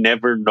 because you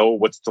never know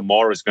what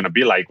tomorrow is going to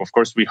be like. Of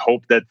course, we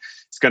hope that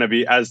it's going to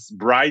be as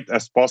bright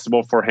as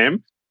possible for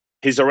him.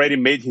 He's already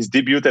made his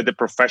debut at the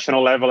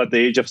professional level at the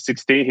age of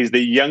 16. He's the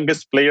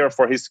youngest player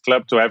for his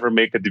club to ever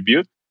make a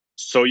debut.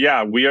 So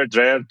yeah, we are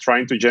there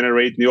trying to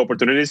generate new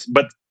opportunities,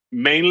 but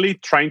mainly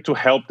trying to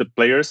help the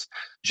players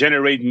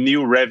generate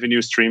new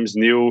revenue streams,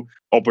 new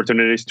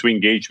opportunities to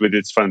engage with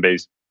its fan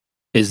base.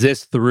 Is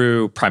this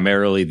through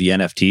primarily the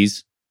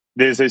NFTs?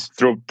 This is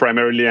through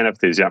primarily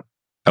NFTs, yeah.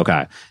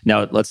 Okay.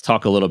 Now let's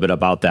talk a little bit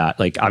about that.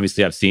 Like,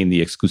 obviously, I've seen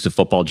the exclusive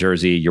football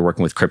jersey. You're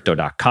working with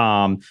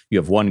crypto.com. You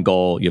have one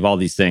goal. You have all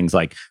these things.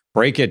 Like,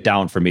 break it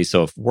down for me.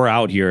 So if we're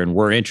out here and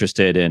we're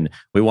interested and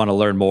we want to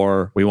learn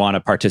more, we want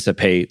to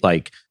participate,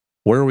 like,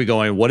 where are we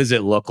going? What does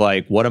it look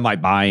like? What am I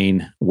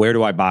buying? Where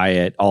do I buy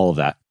it? All of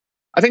that.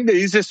 I think the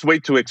easiest way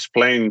to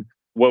explain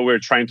what we're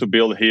trying to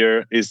build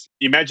here is,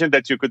 imagine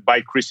that you could buy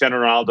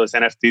Cristiano Ronaldo's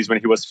NFTs when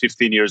he was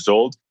 15 years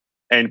old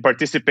and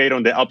participate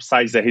on the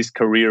upsides that his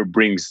career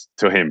brings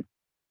to him.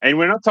 And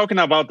we're not talking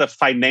about the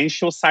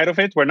financial side of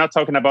it. We're not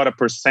talking about a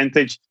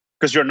percentage,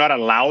 because you're not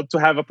allowed to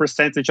have a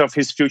percentage of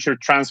his future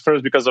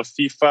transfers because of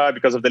FIFA,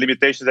 because of the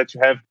limitations that you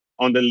have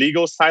on the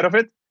legal side of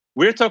it.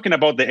 We're talking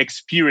about the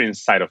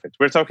experience side of it.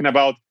 We're talking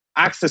about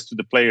access to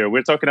the player.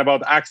 We're talking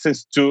about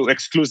access to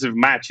exclusive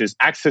matches,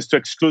 access to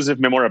exclusive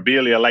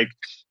memorabilia like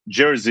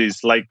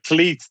jerseys, like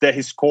cleats that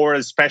he scored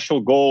a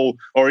special goal,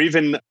 or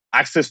even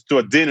access to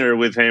a dinner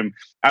with him.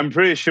 I'm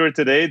pretty sure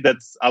today that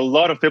a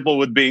lot of people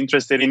would be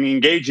interested in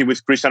engaging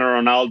with Cristiano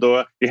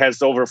Ronaldo. He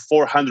has over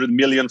 400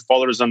 million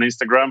followers on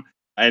Instagram.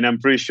 And I'm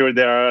pretty sure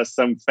there are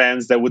some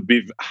fans that would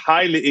be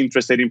highly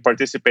interested in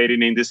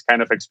participating in this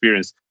kind of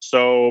experience.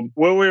 So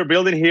what we're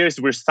building here is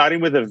we're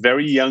starting with the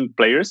very young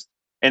players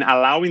and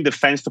allowing the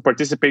fans to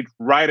participate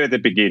right at the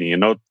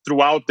beginning,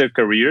 throughout their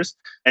careers,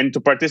 and to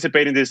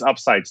participate in this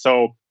upside.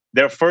 So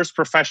their first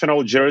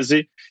professional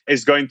jersey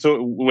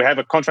we have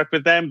a contract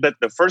with them that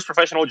the first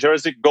professional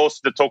jersey goes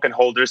to the token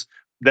holders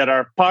that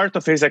are part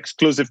of his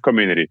exclusive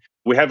community.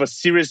 We have a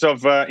series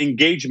of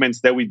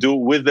engagements that we do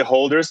with the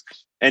holders.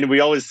 And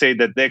we always say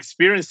that the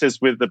experiences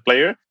with the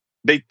player,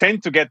 they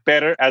tend to get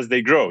better as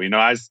they grow,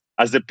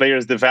 as the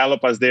players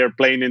develop, as they are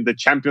playing in the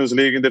Champions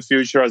League in the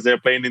future, as they're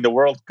playing in the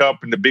World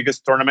Cup, in the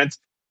biggest tournaments,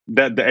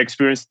 that the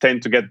experience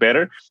tend to get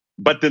better.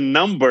 But the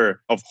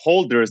number of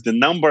holders, the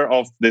number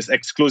of this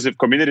exclusive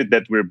community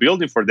that we're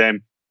building for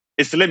them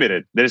is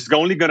limited. There's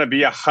only going to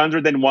be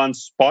 101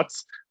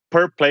 spots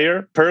per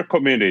player, per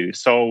community.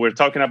 So we're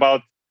talking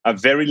about a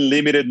very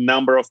limited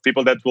number of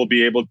people that will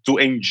be able to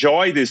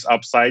enjoy these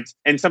upsides.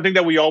 And something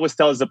that we always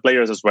tell as the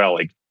players as well,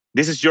 like,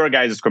 this is your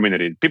guys'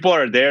 community. People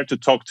are there to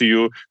talk to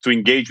you, to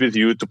engage with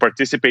you, to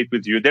participate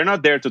with you. They're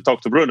not there to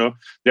talk to Bruno.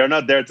 They're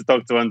not there to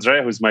talk to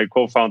Andre, who's my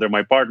co-founder,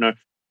 my partner.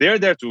 They're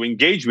there to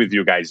engage with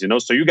you guys,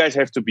 So you guys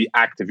have to be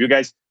active. You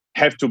guys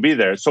have to be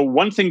there. So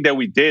one thing that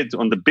we did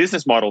on the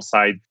business model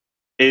side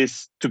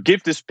is to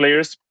give these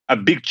players a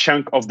big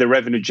chunk of the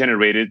revenue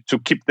generated to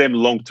keep them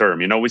long-term.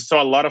 We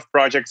saw a lot of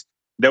projects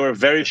that were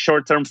very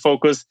short-term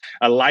focused,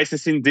 a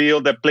licensing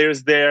deal, that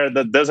players there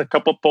that does a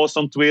couple posts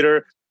on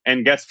Twitter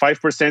and gets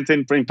 5%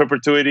 in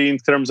perpetuity in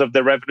terms of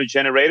the revenue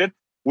generated.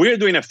 We're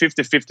doing a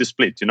 50-50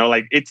 split,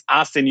 like it's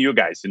us and you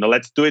guys,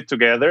 let's do it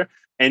together.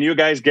 And you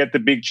guys get the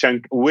big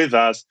chunk with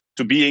us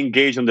to be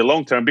engaged on the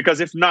long term, because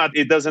if not,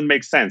 it doesn't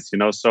make sense,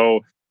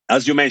 So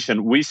as you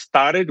mentioned, we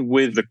started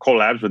with the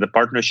collabs, with the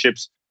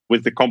partnerships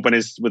with the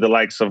companies, with the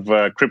likes of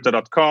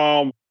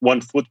Crypto.com,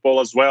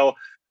 OneFootball as well.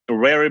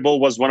 Rarible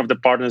was one of the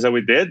partners that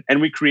we did. And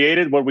we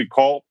created what we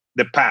call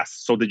the pass.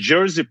 So the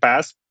jersey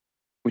pass,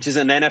 which is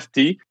an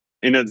NFT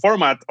in a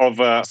format of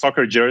a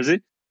soccer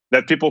jersey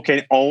that people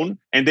can own,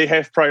 and they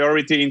have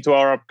priority into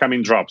our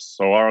upcoming drops.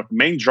 So our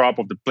main drop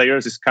of the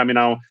players is coming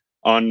out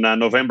on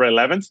November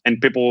 11th,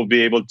 and people will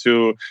be able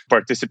to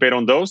participate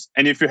on those.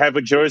 And if you have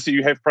a jersey,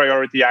 you have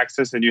priority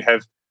access, and you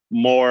have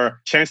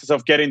more chances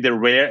of getting the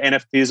rare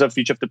NFTs of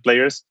each of the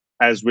players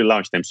as we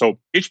launch them. So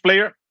each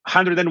player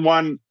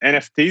 101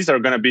 NFTs are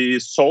going to be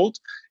sold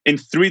in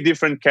 3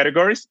 different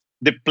categories.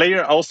 The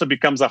player also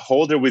becomes a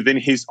holder within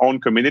his own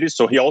community.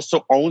 So he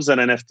also owns an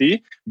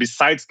NFT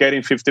besides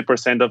getting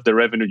 50% of the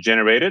revenue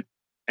generated.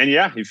 And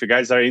yeah, if you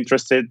guys are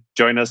interested,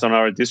 join us on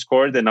our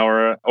Discord and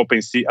our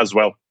OpenSea as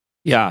well.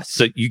 Yeah.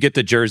 So you get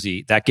the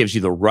jersey. That gives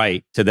you the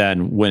right to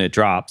then, when it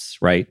drops,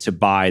 right, to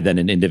buy then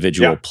an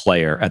individual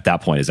player at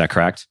that point. Is that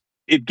correct?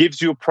 It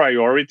gives you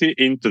priority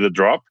into the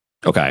drop.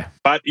 Okay.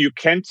 But you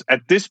can't,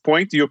 at this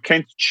point, you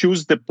can't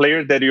choose the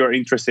player that you're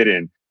interested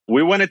in.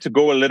 We wanted to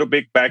go a little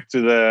bit back to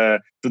the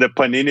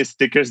Panini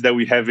stickers that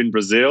we have in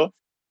Brazil.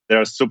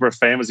 They're super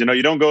famous. You know,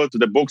 you don't go to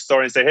the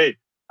bookstore and say, hey,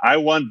 I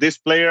want this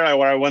player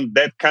or I want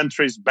that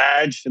country's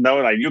badge. You know,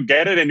 like you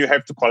get it and you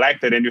have to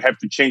collect it and you have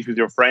to change with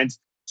your friends.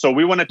 So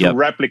we wanted to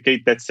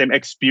replicate that same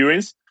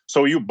experience.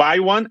 So you buy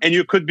one and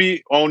you could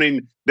be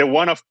owning the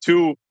one of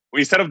two.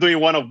 Instead of doing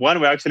one of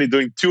one, we're actually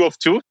doing 2 of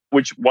 2,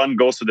 which one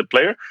goes to the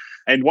player.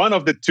 And one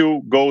of the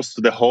 2 goes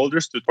to the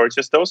holders to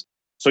purchase those.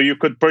 So you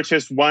could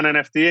purchase one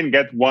NFT and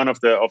get one of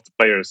the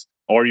players,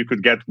 or you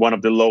could get one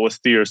of the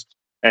lowest tiers.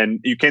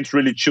 And you can't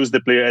really choose the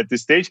player at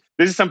this stage.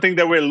 This is something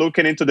that we're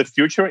looking into the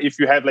future. If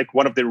you have like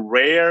one of the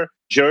rare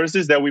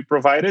jerseys that we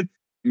provided,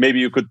 maybe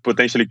you could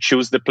potentially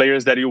choose the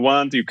players that you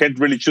want. You can't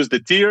really choose the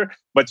tier,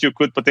 but you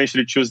could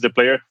potentially choose the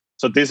player.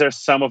 So these are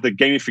some of the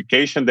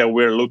gamification that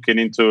we're looking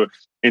into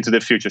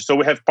the future. So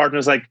we have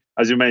partners like,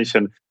 as you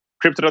mentioned,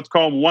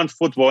 Crypto.com,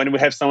 OneFootball, and we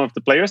have some of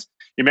the players.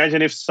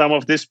 Imagine if some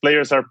of these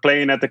players are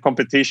playing at the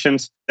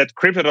competitions that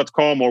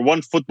Crypto.com or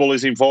OneFootball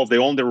is involved. They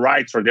own the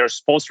rights or they're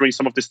sponsoring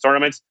some of these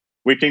tournaments.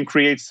 We can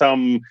create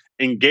some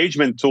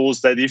engagement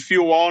tools that if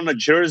you own a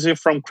jersey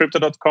from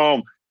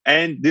Crypto.com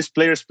and this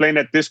player is playing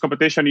at this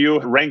competition, you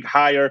rank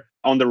higher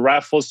on the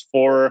raffles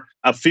for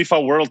a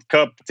FIFA World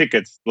Cup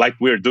tickets, like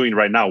we're doing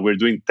right now. We're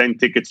doing 10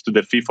 tickets to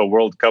the FIFA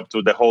World Cup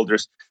to the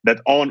holders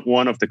that own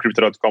one of the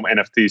Crypto.com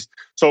NFTs.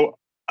 So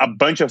a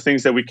bunch of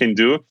things that we can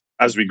do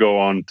as we go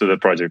on to the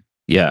project.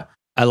 Yeah.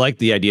 I like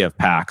the idea of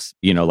packs,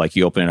 you know, like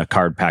you open a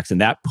card packs and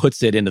that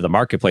puts it into the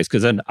marketplace.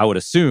 Because then I would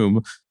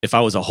assume if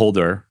I was a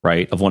holder,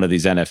 right, of one of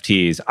these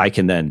NFTs, I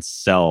can then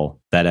sell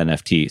that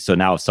NFT. So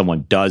now if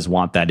someone does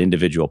want that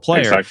individual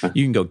player,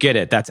 you can go get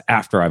it. That's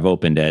after I've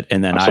opened it.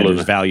 And then I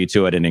there's value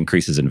to it and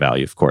increases in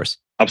value, of course.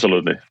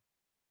 Absolutely.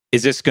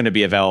 Is this going to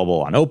be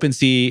available on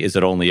OpenSea? Is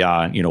it only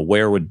on, you know,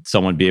 where would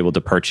someone be able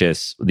to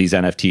purchase these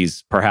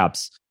NFTs,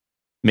 perhaps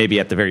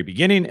maybe at the very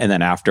beginning and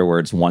then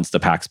afterwards once the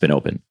pack's been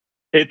open?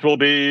 It will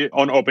be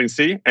on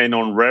OpenSea and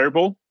on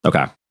Rarible.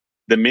 Okay.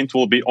 The mint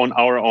will be on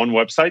our own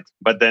website,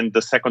 but then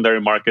the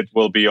secondary market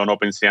will be on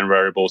OpenSea and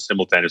Rarible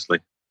simultaneously.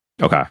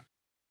 Okay.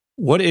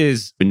 What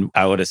is,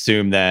 I would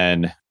assume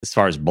then, as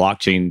far as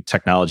blockchain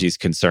technology is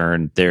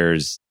concerned,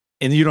 there's,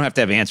 and you don't have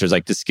to have answers,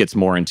 like this gets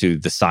more into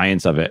the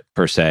science of it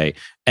per se,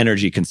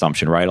 energy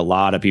consumption, right? A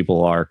lot of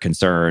people are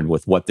concerned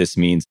with what this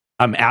means.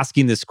 I'm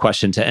asking this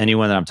question to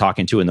anyone that I'm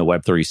talking to in the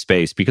Web3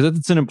 space because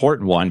it's an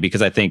important one,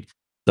 because I think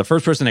the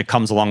first person that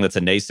comes along that's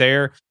a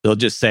naysayer, they'll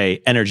just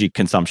say energy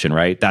consumption,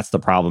 right? That's the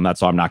problem.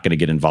 That's why I'm not going to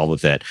get involved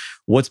with it.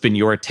 What's been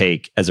your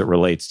take as it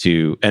relates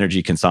to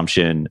energy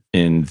consumption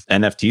in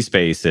NFT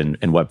space and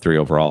Web3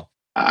 overall?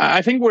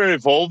 I think we're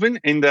evolving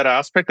in that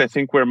aspect. I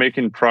think we're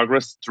making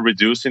progress to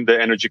reducing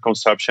the energy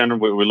consumption.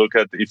 We look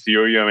at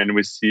Ethereum and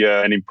we see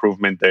an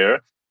improvement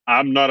there.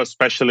 I'm not a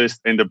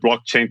specialist in the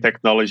blockchain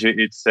technology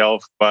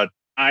itself, but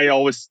I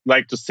always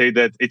like to say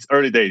that it's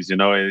early days. You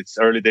know, it's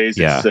early days.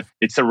 Yeah.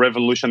 It's a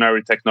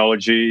revolutionary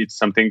technology. It's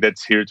something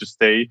that's here to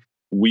stay.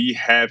 We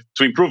have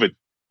to improve it.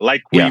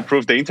 Like we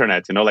improved the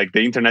internet, you know, like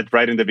the internet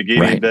right in the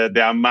beginning,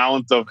 the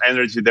amount of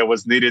energy that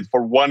was needed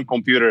for one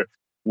computer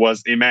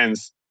was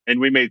immense. And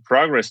we made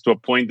progress to a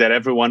point that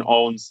everyone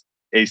owns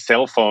a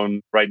cell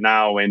phone right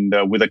now. And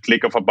with a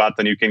click of a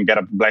button, you can get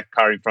a black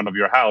car in front of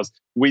your house.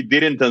 We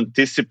didn't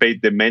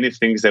anticipate the many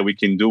things that we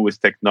can do with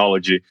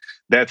technology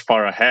that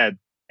far ahead.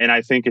 And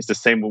I think it's the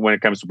same when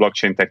it comes to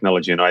blockchain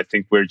technology. You know, I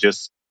think we're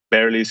just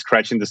barely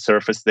scratching the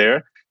surface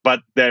there, but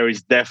there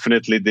is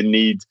definitely the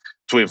need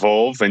to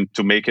evolve and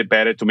to make it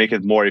better, to make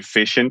it more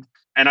efficient.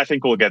 And I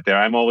think we'll get there.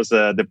 I'm always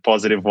the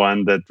positive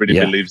one that really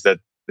believes that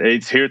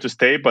it's here to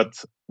stay,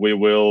 but we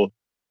will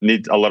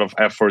need a lot of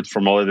effort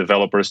from all the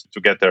developers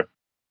to get there.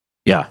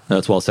 Yeah,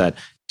 that's well said.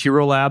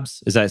 Tero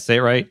Labs, is that say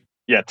it right?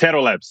 Yeah,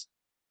 Tero Labs.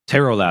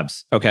 Tero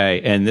Labs.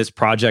 Okay. And this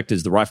project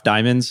is the Rough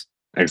Diamonds?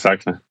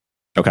 Exactly.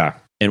 Okay.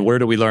 And where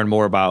do we learn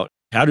more about,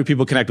 how do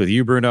people connect with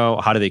you,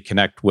 Bruno? How do they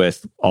connect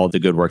with all the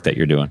good work that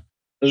you're doing?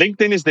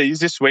 LinkedIn is the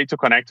easiest way to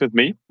connect with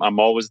me. I'm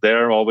always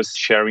there, always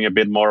sharing a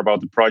bit more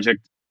about the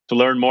project. To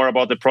learn more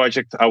about the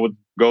project, I would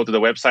go to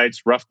the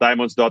website,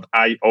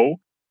 roughdiamonds.io.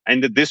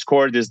 And the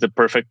Discord is the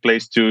perfect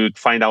place to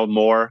find out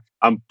more.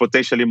 I'm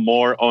potentially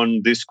more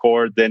on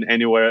Discord than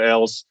anywhere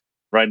else.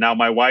 Right now,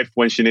 my wife,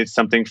 when she needs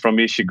something from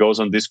me, she goes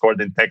on Discord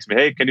and texts me,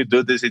 hey, can you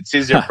do this? It's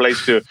easier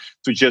place to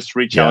just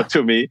reach out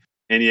to me.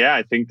 And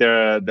I think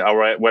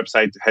our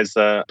website has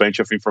a bunch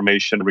of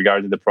information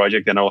regarding the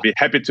project, and I'll be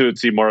happy to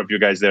see more of you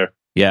guys there.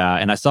 Yeah.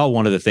 And I saw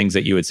one of the things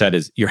that you had said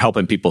is you're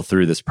helping people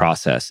through this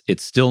process.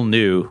 It's still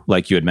new,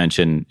 like you had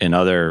mentioned in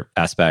other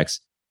aspects,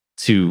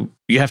 you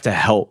have to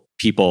help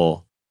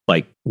people.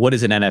 Like, what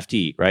is an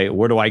NFT, right?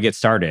 Where do I get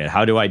started?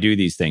 How do I do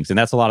these things? And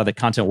that's a lot of the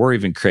content we're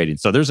even creating.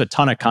 So there's a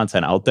ton of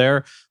content out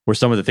there where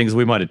some of the things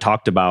we might have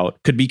talked about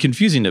could be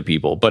confusing to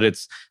people, but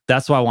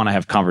that's why I want to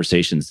have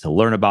conversations to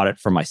learn about it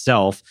for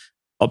myself.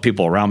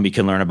 People around me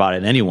can learn about it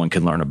and anyone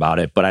can learn about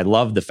it. But I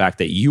love the fact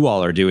that you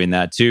all are doing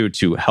that too,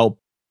 to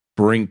help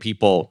bring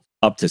people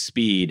up to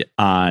speed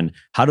on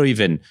how to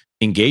even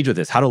engage with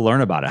this, how to learn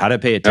about it, how to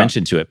pay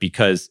attention to it,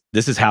 because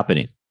this is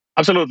happening.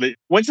 Absolutely.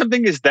 When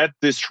something is that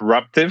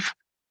disruptive,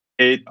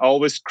 it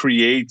always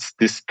creates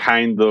this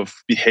kind of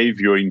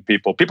behavior in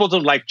people. People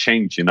don't like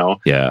change,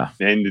 Yeah.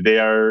 And they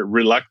are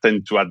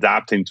reluctant to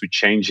adapt into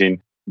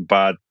changing.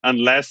 But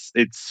unless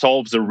it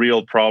solves a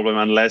real problem,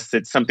 unless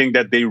it's something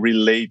that they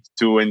relate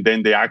to, and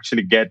then they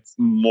actually get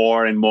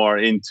more and more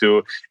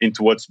into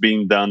what's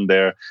being done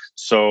there.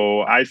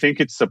 So I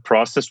think it's a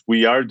process.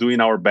 We are doing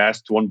our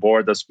best to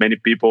onboard as many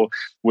people.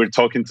 We're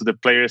talking to the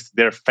players,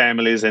 their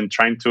families, and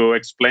trying to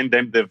explain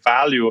them the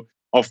value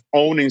of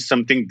owning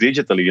something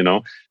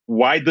digitally.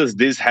 Why does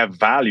this have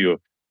value?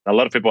 A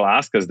lot of people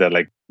ask us that,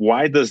 like,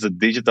 why does a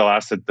digital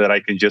asset that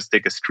I can just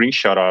take a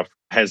screenshot of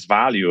has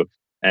value?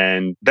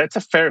 And that's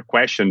a fair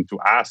question to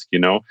ask,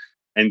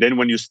 And then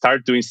when you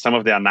start doing some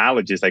of the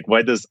analogies, like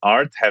why does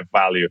art have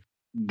value?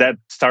 That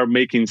start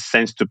making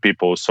sense to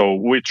people. So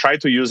we try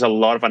to use a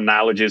lot of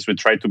analogies. We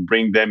try to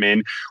bring them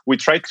in. We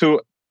try to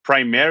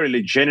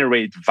primarily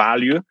generate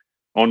value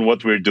on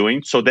what we're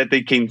doing so that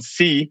they can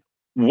see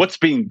what's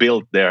being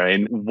built there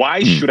and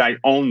why should I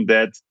own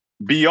that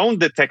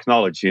beyond the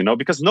technology,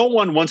 because no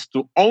one wants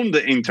to own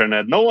the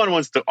internet. No one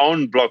wants to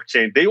own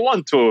blockchain. They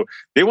want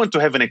to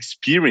have an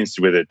experience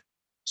with it.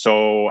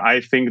 So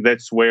I think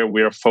that's where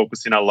we're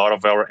focusing a lot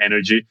of our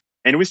energy.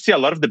 And we see a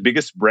lot of the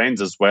biggest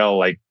brands as well.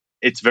 Like,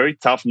 it's very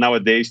tough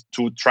nowadays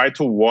to try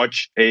to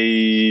watch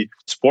a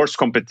sports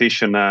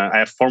competition,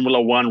 a Formula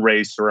One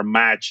race or a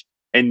match,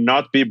 and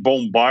not be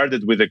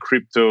bombarded with a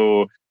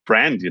crypto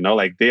brand,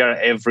 like they are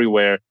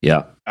everywhere.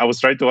 Yeah. I was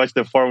trying to watch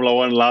the Formula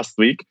One last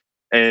week,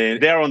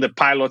 and they're on the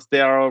pilots,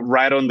 they are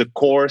right on the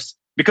course,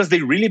 because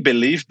they really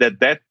believe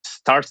that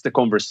starts the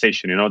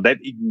conversation, that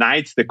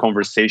ignites the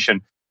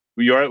conversation.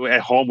 You're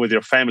at home with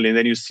your family, and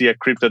then you see a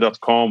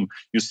crypto.com,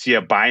 you see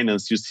a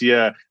Binance, you see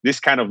this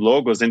kind of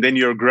logos, and then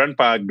your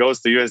grandpa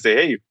goes to you and say,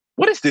 hey,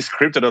 what is this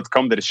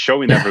crypto.com that is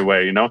showing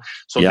everywhere,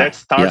 So that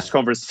starts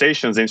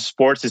conversations, and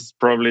sports is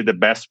probably the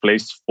best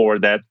place for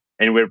that.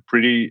 And we're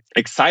pretty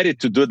excited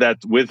to do that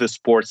with the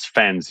sports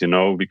fans,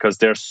 because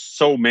there are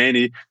so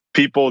many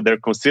people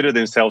that consider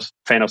themselves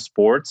fan of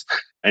sports,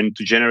 and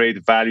to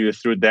generate value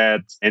through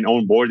that and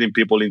onboarding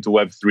people into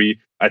Web3,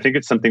 I think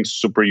it's something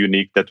super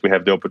unique that we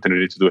have the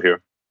opportunity to do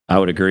here. I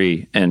would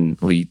agree. And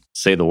we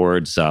say the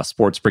words,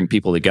 sports bring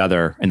people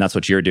together, and that's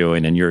what you're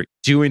doing. And you're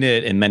doing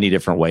it in many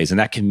different ways. And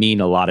that can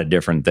mean a lot of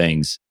different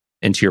things.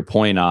 And to your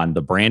point on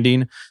the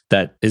branding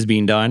that is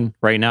being done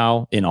right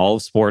now in all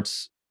of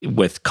sports,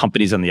 with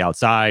companies on the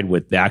outside,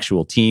 with the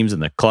actual teams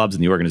and the clubs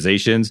and the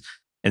organizations.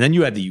 And then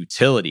you add the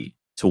utility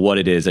to what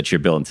it is that you're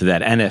building, to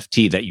that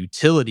NFT. That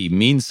utility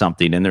means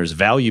something and there's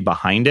value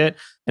behind it.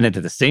 And at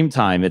the same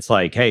time, it's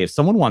like, hey, if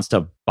someone wants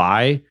to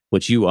buy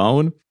what you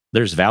own,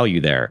 there's value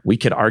there. We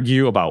could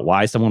argue about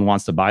why someone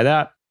wants to buy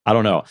that. I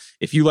don't know.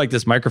 If you like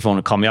this microphone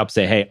and call me up,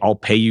 say, hey, I'll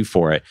pay you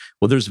for it.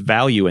 Well, there's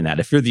value in that.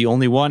 If you're the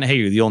only one, hey,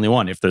 you're the only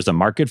one. If there's a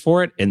market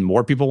for it and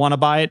more people want to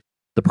buy it,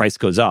 the price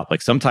goes up.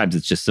 Like, sometimes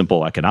it's just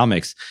simple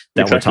economics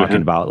that we're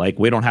talking about. Like,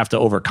 we don't have to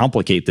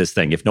overcomplicate this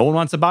thing. If no one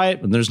wants to buy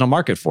it, then there's no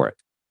market for it.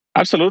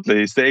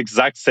 Absolutely. It's the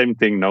exact same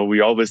thing. No,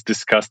 we always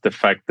discuss the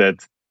fact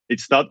that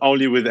it's not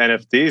only with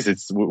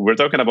NFTs, we're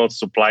talking about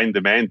supply and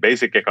demand,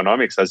 basic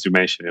economics, as you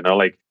mentioned,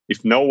 like,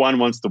 if no one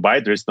wants to buy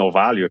it, there's no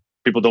value.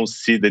 People don't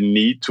see the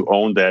need to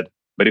own that.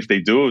 But if they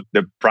do,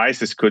 the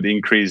prices could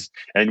increase.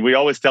 And we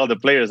always tell the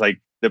players, like,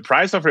 the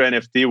price of your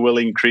NFT will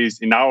increase,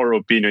 in our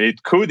opinion.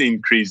 It could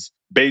increase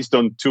based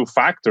on two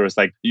factors,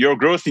 like your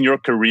growth in your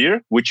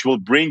career, which will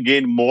bring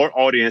in more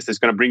audience. It's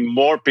going to bring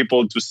more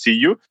people to see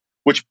you,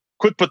 which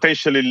could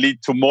potentially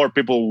lead to more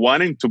people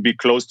wanting to be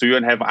close to you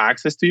and have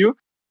access to you.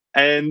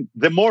 And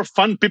the more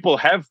fun people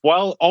have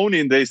while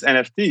owning this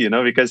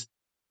NFT, because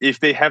if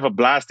they have a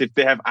blast, if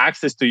they have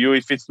access to you,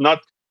 if it's not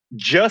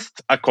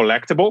just a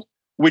collectible,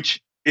 which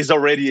is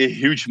already a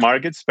huge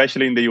market,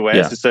 especially in the US.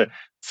 Yeah. It's a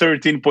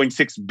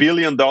 $13.6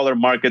 billion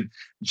market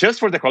just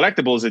for the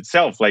collectibles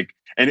itself. Like,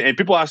 and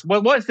people ask,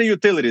 well, what's the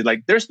utility?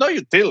 Like, there's no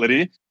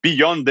utility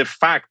beyond the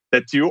fact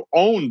that you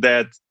own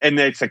that and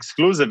it's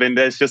exclusive and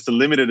there's just a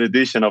limited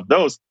edition of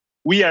those.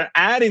 We are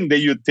adding the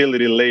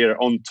utility layer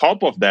on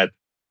top of that.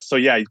 So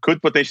yeah, it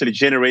could potentially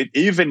generate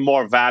even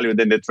more value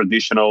than the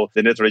traditional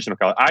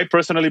color. I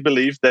personally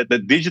believe that the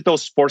digital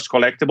sports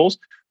collectibles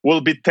will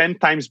be 10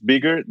 times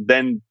bigger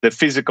than the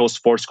physical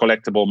sports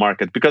collectible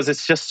market, because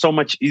it's just so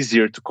much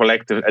easier to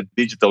collect a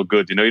digital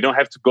good. You don't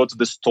have to go to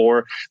the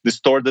store. The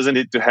store doesn't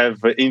need to have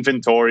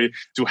inventory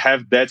to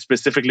have that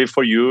specifically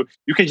for you.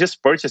 You can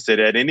just purchase it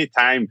at any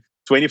time,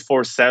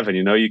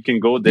 24/7. You can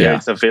go there,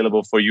 it's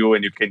available for you,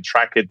 and you can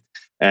track it.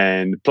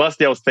 And plus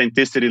the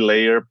authenticity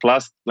layer,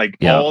 plus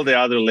all the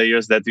other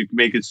layers that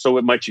make it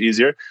so much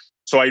easier.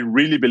 So I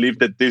really believe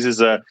that this is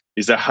a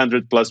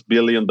 $100+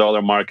 billion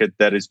market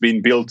that is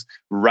being built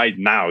right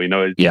now.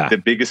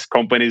 The biggest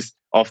companies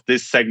of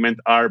this segment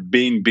are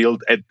being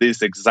built at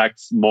this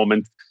exact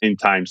moment in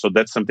time. So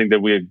that's something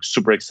that we're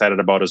super excited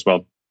about as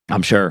well.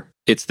 I'm sure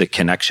it's the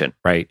connection,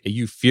 right?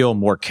 You feel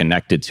more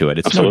connected to it.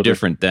 It's no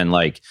different than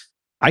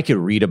I could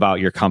read about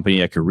your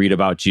company, I could read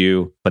about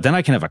you, but then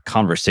I can have a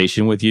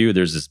conversation with you.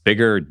 There's this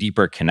bigger,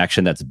 deeper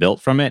connection that's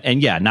built from it.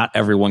 And yeah, not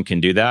everyone can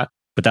do that,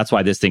 but that's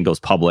why this thing goes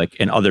public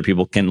and other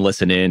people can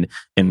listen in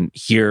and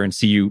hear and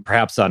see you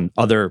perhaps on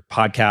other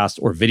podcasts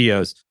or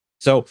videos.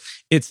 So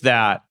it's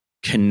that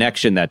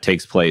connection that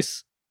takes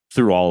place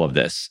through all of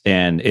this.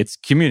 And it's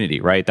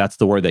community, right? That's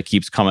the word that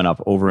keeps coming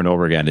up over and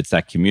over again. It's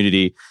that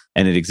community,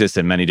 and it exists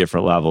at many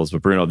different levels.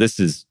 But Bruno,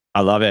 I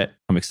love it.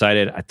 I'm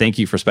excited. I thank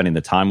you for spending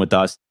the time with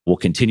us. We'll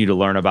continue to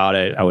learn about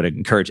it. I would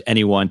encourage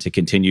anyone to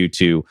continue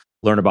to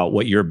learn about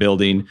what you're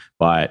building.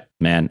 But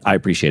man, I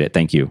appreciate it.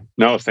 Thank you.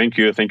 No, thank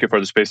you. Thank you for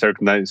the space, Eric.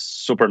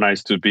 Super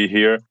nice to be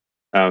here.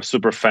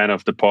 Super fan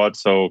of the pod.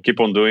 So keep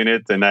on doing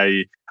it. And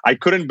I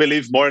couldn't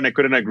believe more and I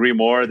couldn't agree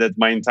more that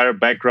my entire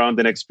background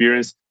and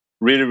experience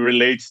really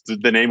relates to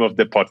the name of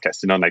the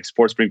podcast.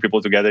 Sports bring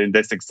people together. And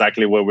that's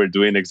exactly what we're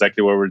doing,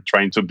 exactly what we're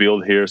trying to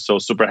build here. So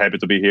super happy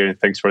to be here. And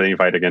thanks for the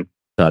invite again.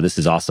 This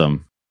is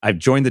awesome. I've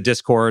joined the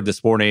Discord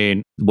this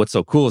morning. What's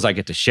so cool is I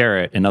get to share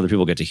it and other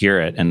people get to hear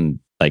it. And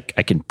I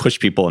can push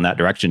people in that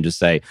direction to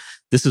say,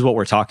 this is what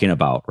we're talking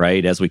about,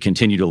 right? As we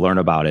continue to learn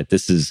about it,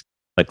 this is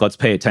let's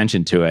pay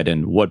attention to it.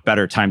 And what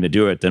better time to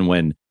do it than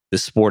when the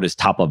sport is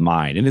top of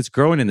mind? And it's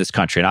growing in this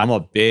country. And I'm a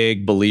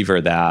big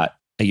believer that,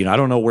 I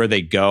don't know where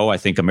they go. I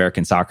think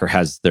American soccer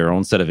has their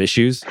own set of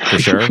issues for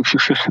sure.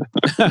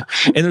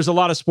 And there's a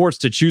lot of sports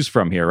to choose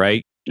from here,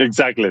 right?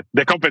 Exactly.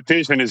 The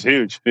competition is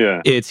huge.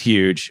 Yeah. It's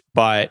huge.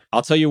 But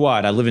I'll tell you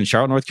what, I live in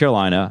Charlotte, North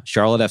Carolina.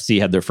 Charlotte FC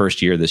had their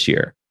first year this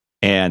year.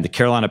 And the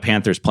Carolina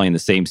Panthers play in the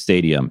same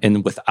stadium.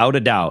 And without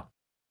a doubt,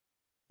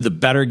 the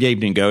better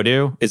game to go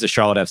to is a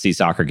Charlotte FC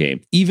soccer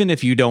game. Even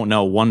if you don't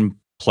know one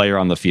player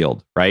on the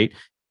field, right?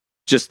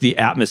 Just the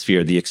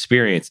atmosphere, the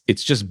experience,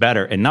 it's just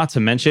better. And not to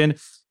mention,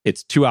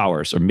 it's 2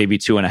 hours or maybe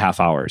 2.5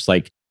 hours.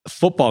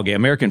 Football game,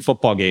 American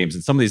football games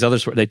and some of these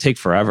others, they take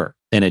forever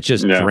and it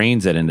just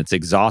drains it and it's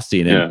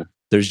exhausting. And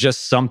there's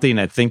just something,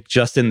 I think,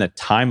 just in the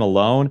time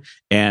alone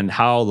and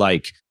how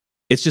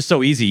it's just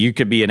so easy. You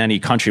could be in any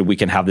country. We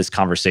can have this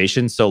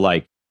conversation.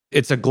 So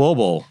it's a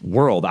global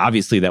world,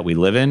 obviously, that we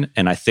live in.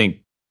 And I think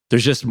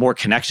there's just more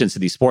connections to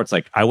these sports.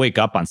 I wake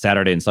up on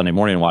Saturday and Sunday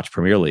morning and watch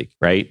Premier League,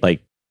 right?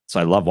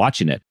 So I love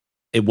watching it.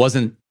 It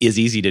wasn't as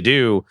easy to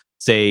do,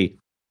 say,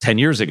 10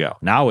 years ago.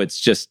 Now it's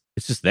just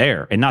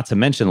there. And not to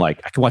mention, I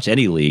can watch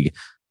any league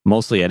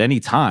mostly at any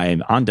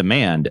time on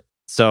demand.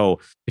 So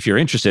if you're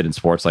interested in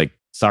sports,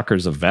 soccer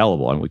is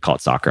available, and we call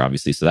it soccer,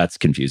 obviously. So that's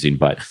confusing.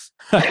 But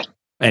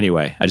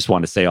anyway, I just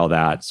want to say all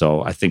that.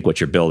 So I think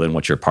what you're building,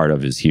 what you're part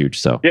of is huge.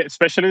 So yeah,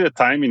 especially the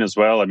timing as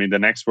well. I mean, the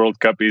next World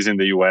Cup is in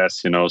the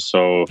US,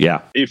 so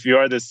if you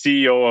are the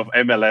CEO of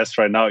MLS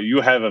right now, you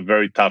have a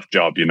very tough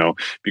job,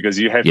 because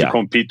you have to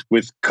compete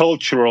with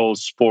cultural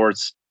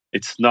sports.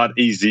 It's not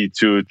easy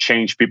to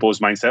change people's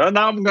mindset. Oh,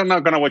 now I'm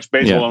not going to watch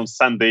baseball on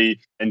Sunday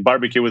and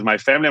barbecue with my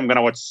family. I'm going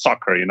to watch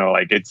soccer.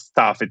 It's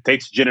tough. It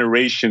takes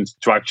generations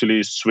to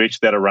actually switch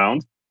that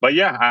around. But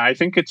yeah, I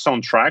think it's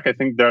on track. I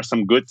think there are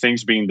some good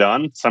things being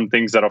done. Some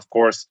things that, of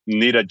course,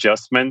 need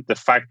adjustment. The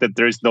fact that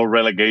there is no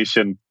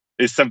relegation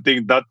is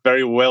something not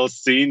very well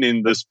seen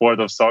in the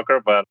sport of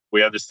soccer, but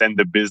we understand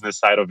the business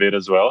side of it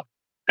as well.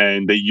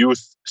 And the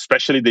youth,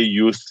 especially the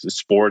youth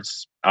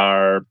sports,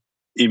 are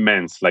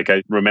immense.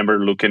 I remember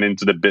looking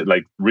into the bit,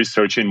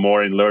 researching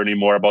more and learning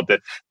more about the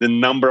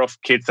number of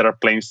kids that are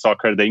playing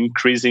soccer, the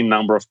increasing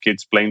number of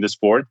kids playing the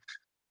sport.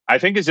 I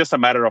think it's just a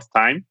matter of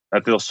time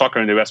until soccer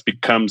in the US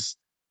becomes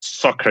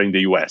soccer in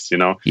the US,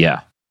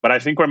 Yeah. But I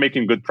think we're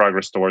making good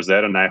progress towards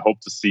that. And I hope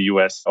to see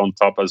US on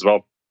top as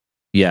well.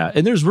 Yeah.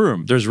 And there's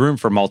room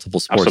for multiple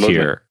sports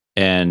here.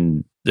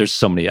 And there's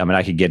so many,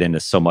 I could get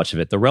into so much of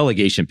it. The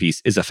relegation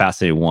piece is a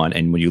fascinating one.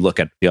 And when you look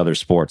at the other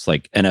sports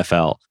like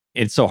NFL,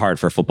 it's so hard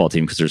for a football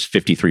team because there's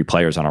 53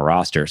 players on a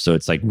roster. So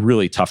it's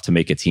really tough to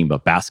make a team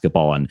of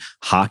basketball and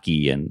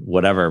hockey and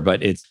whatever.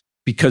 But it's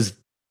because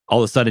all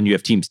of a sudden you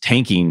have teams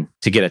tanking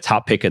to get a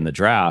top pick in the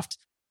draft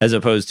as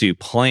opposed to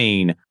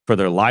playing for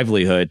their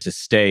livelihood to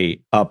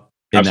stay up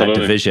in that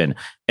division.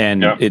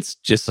 And it's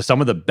just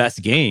some of the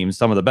best games,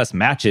 some of the best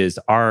matches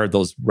are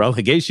those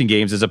relegation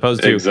games as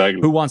opposed to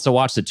who wants to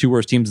watch the two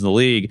worst teams in the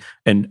league.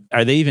 And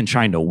are they even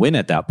trying to win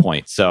at that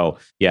point? So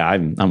yeah,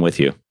 I'm with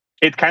you.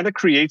 It kind of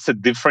creates a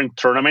different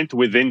tournament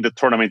within the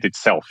tournament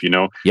itself,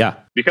 Yeah.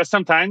 Because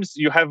sometimes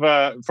you have,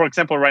 for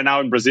example, right now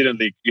in Brazilian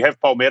League, you have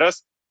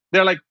Palmeiras.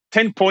 They're like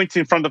 10 points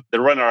in front of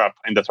the runner-up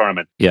in the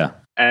tournament. Yeah.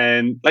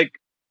 And like,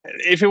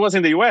 if it was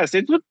in the US,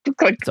 it would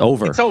look like it's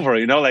over. It's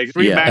over, like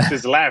 3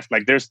 matches left.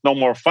 Like there's no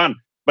more fun.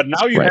 But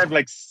now you have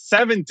like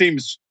 7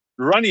 teams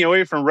running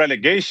away from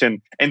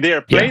relegation, and they are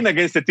playing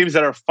against the teams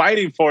that are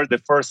fighting for the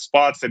first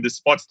spots and the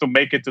spots to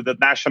make it to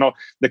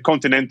the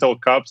continental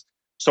cups.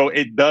 So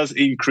it does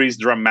increase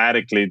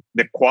dramatically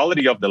the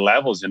quality of the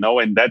levels, and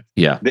that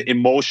the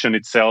emotion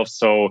itself.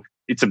 So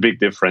it's a big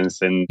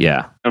difference. And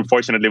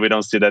unfortunately, we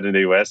don't see that in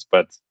the US,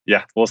 but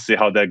we'll see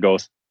how that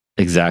goes.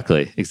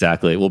 Exactly.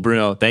 Well,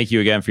 Bruno, thank you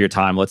again for your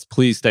time. Let's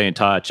please stay in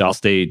touch. I'll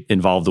stay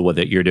involved with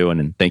what you're doing.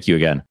 And thank you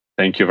again.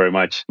 Thank you very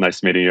much.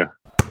 Nice meeting you.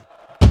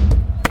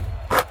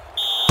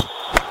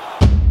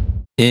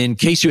 In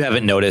case you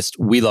haven't noticed,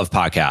 we love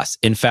podcasts.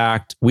 In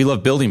fact, we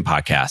love building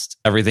podcasts,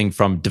 everything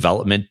from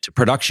development to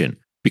production.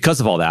 Because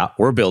of all that,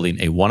 we're building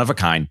a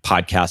one-of-a-kind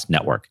podcast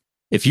network.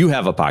 If you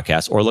have a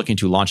podcast or looking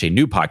to launch a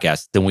new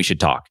podcast, then we should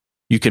talk.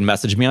 You can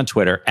message me on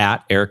Twitter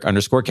at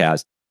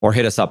Eric_Kaz or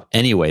hit us up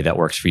any way that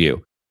works for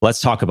you. Let's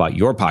talk about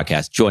your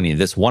podcast joining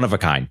this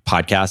one-of-a-kind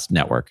podcast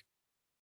network.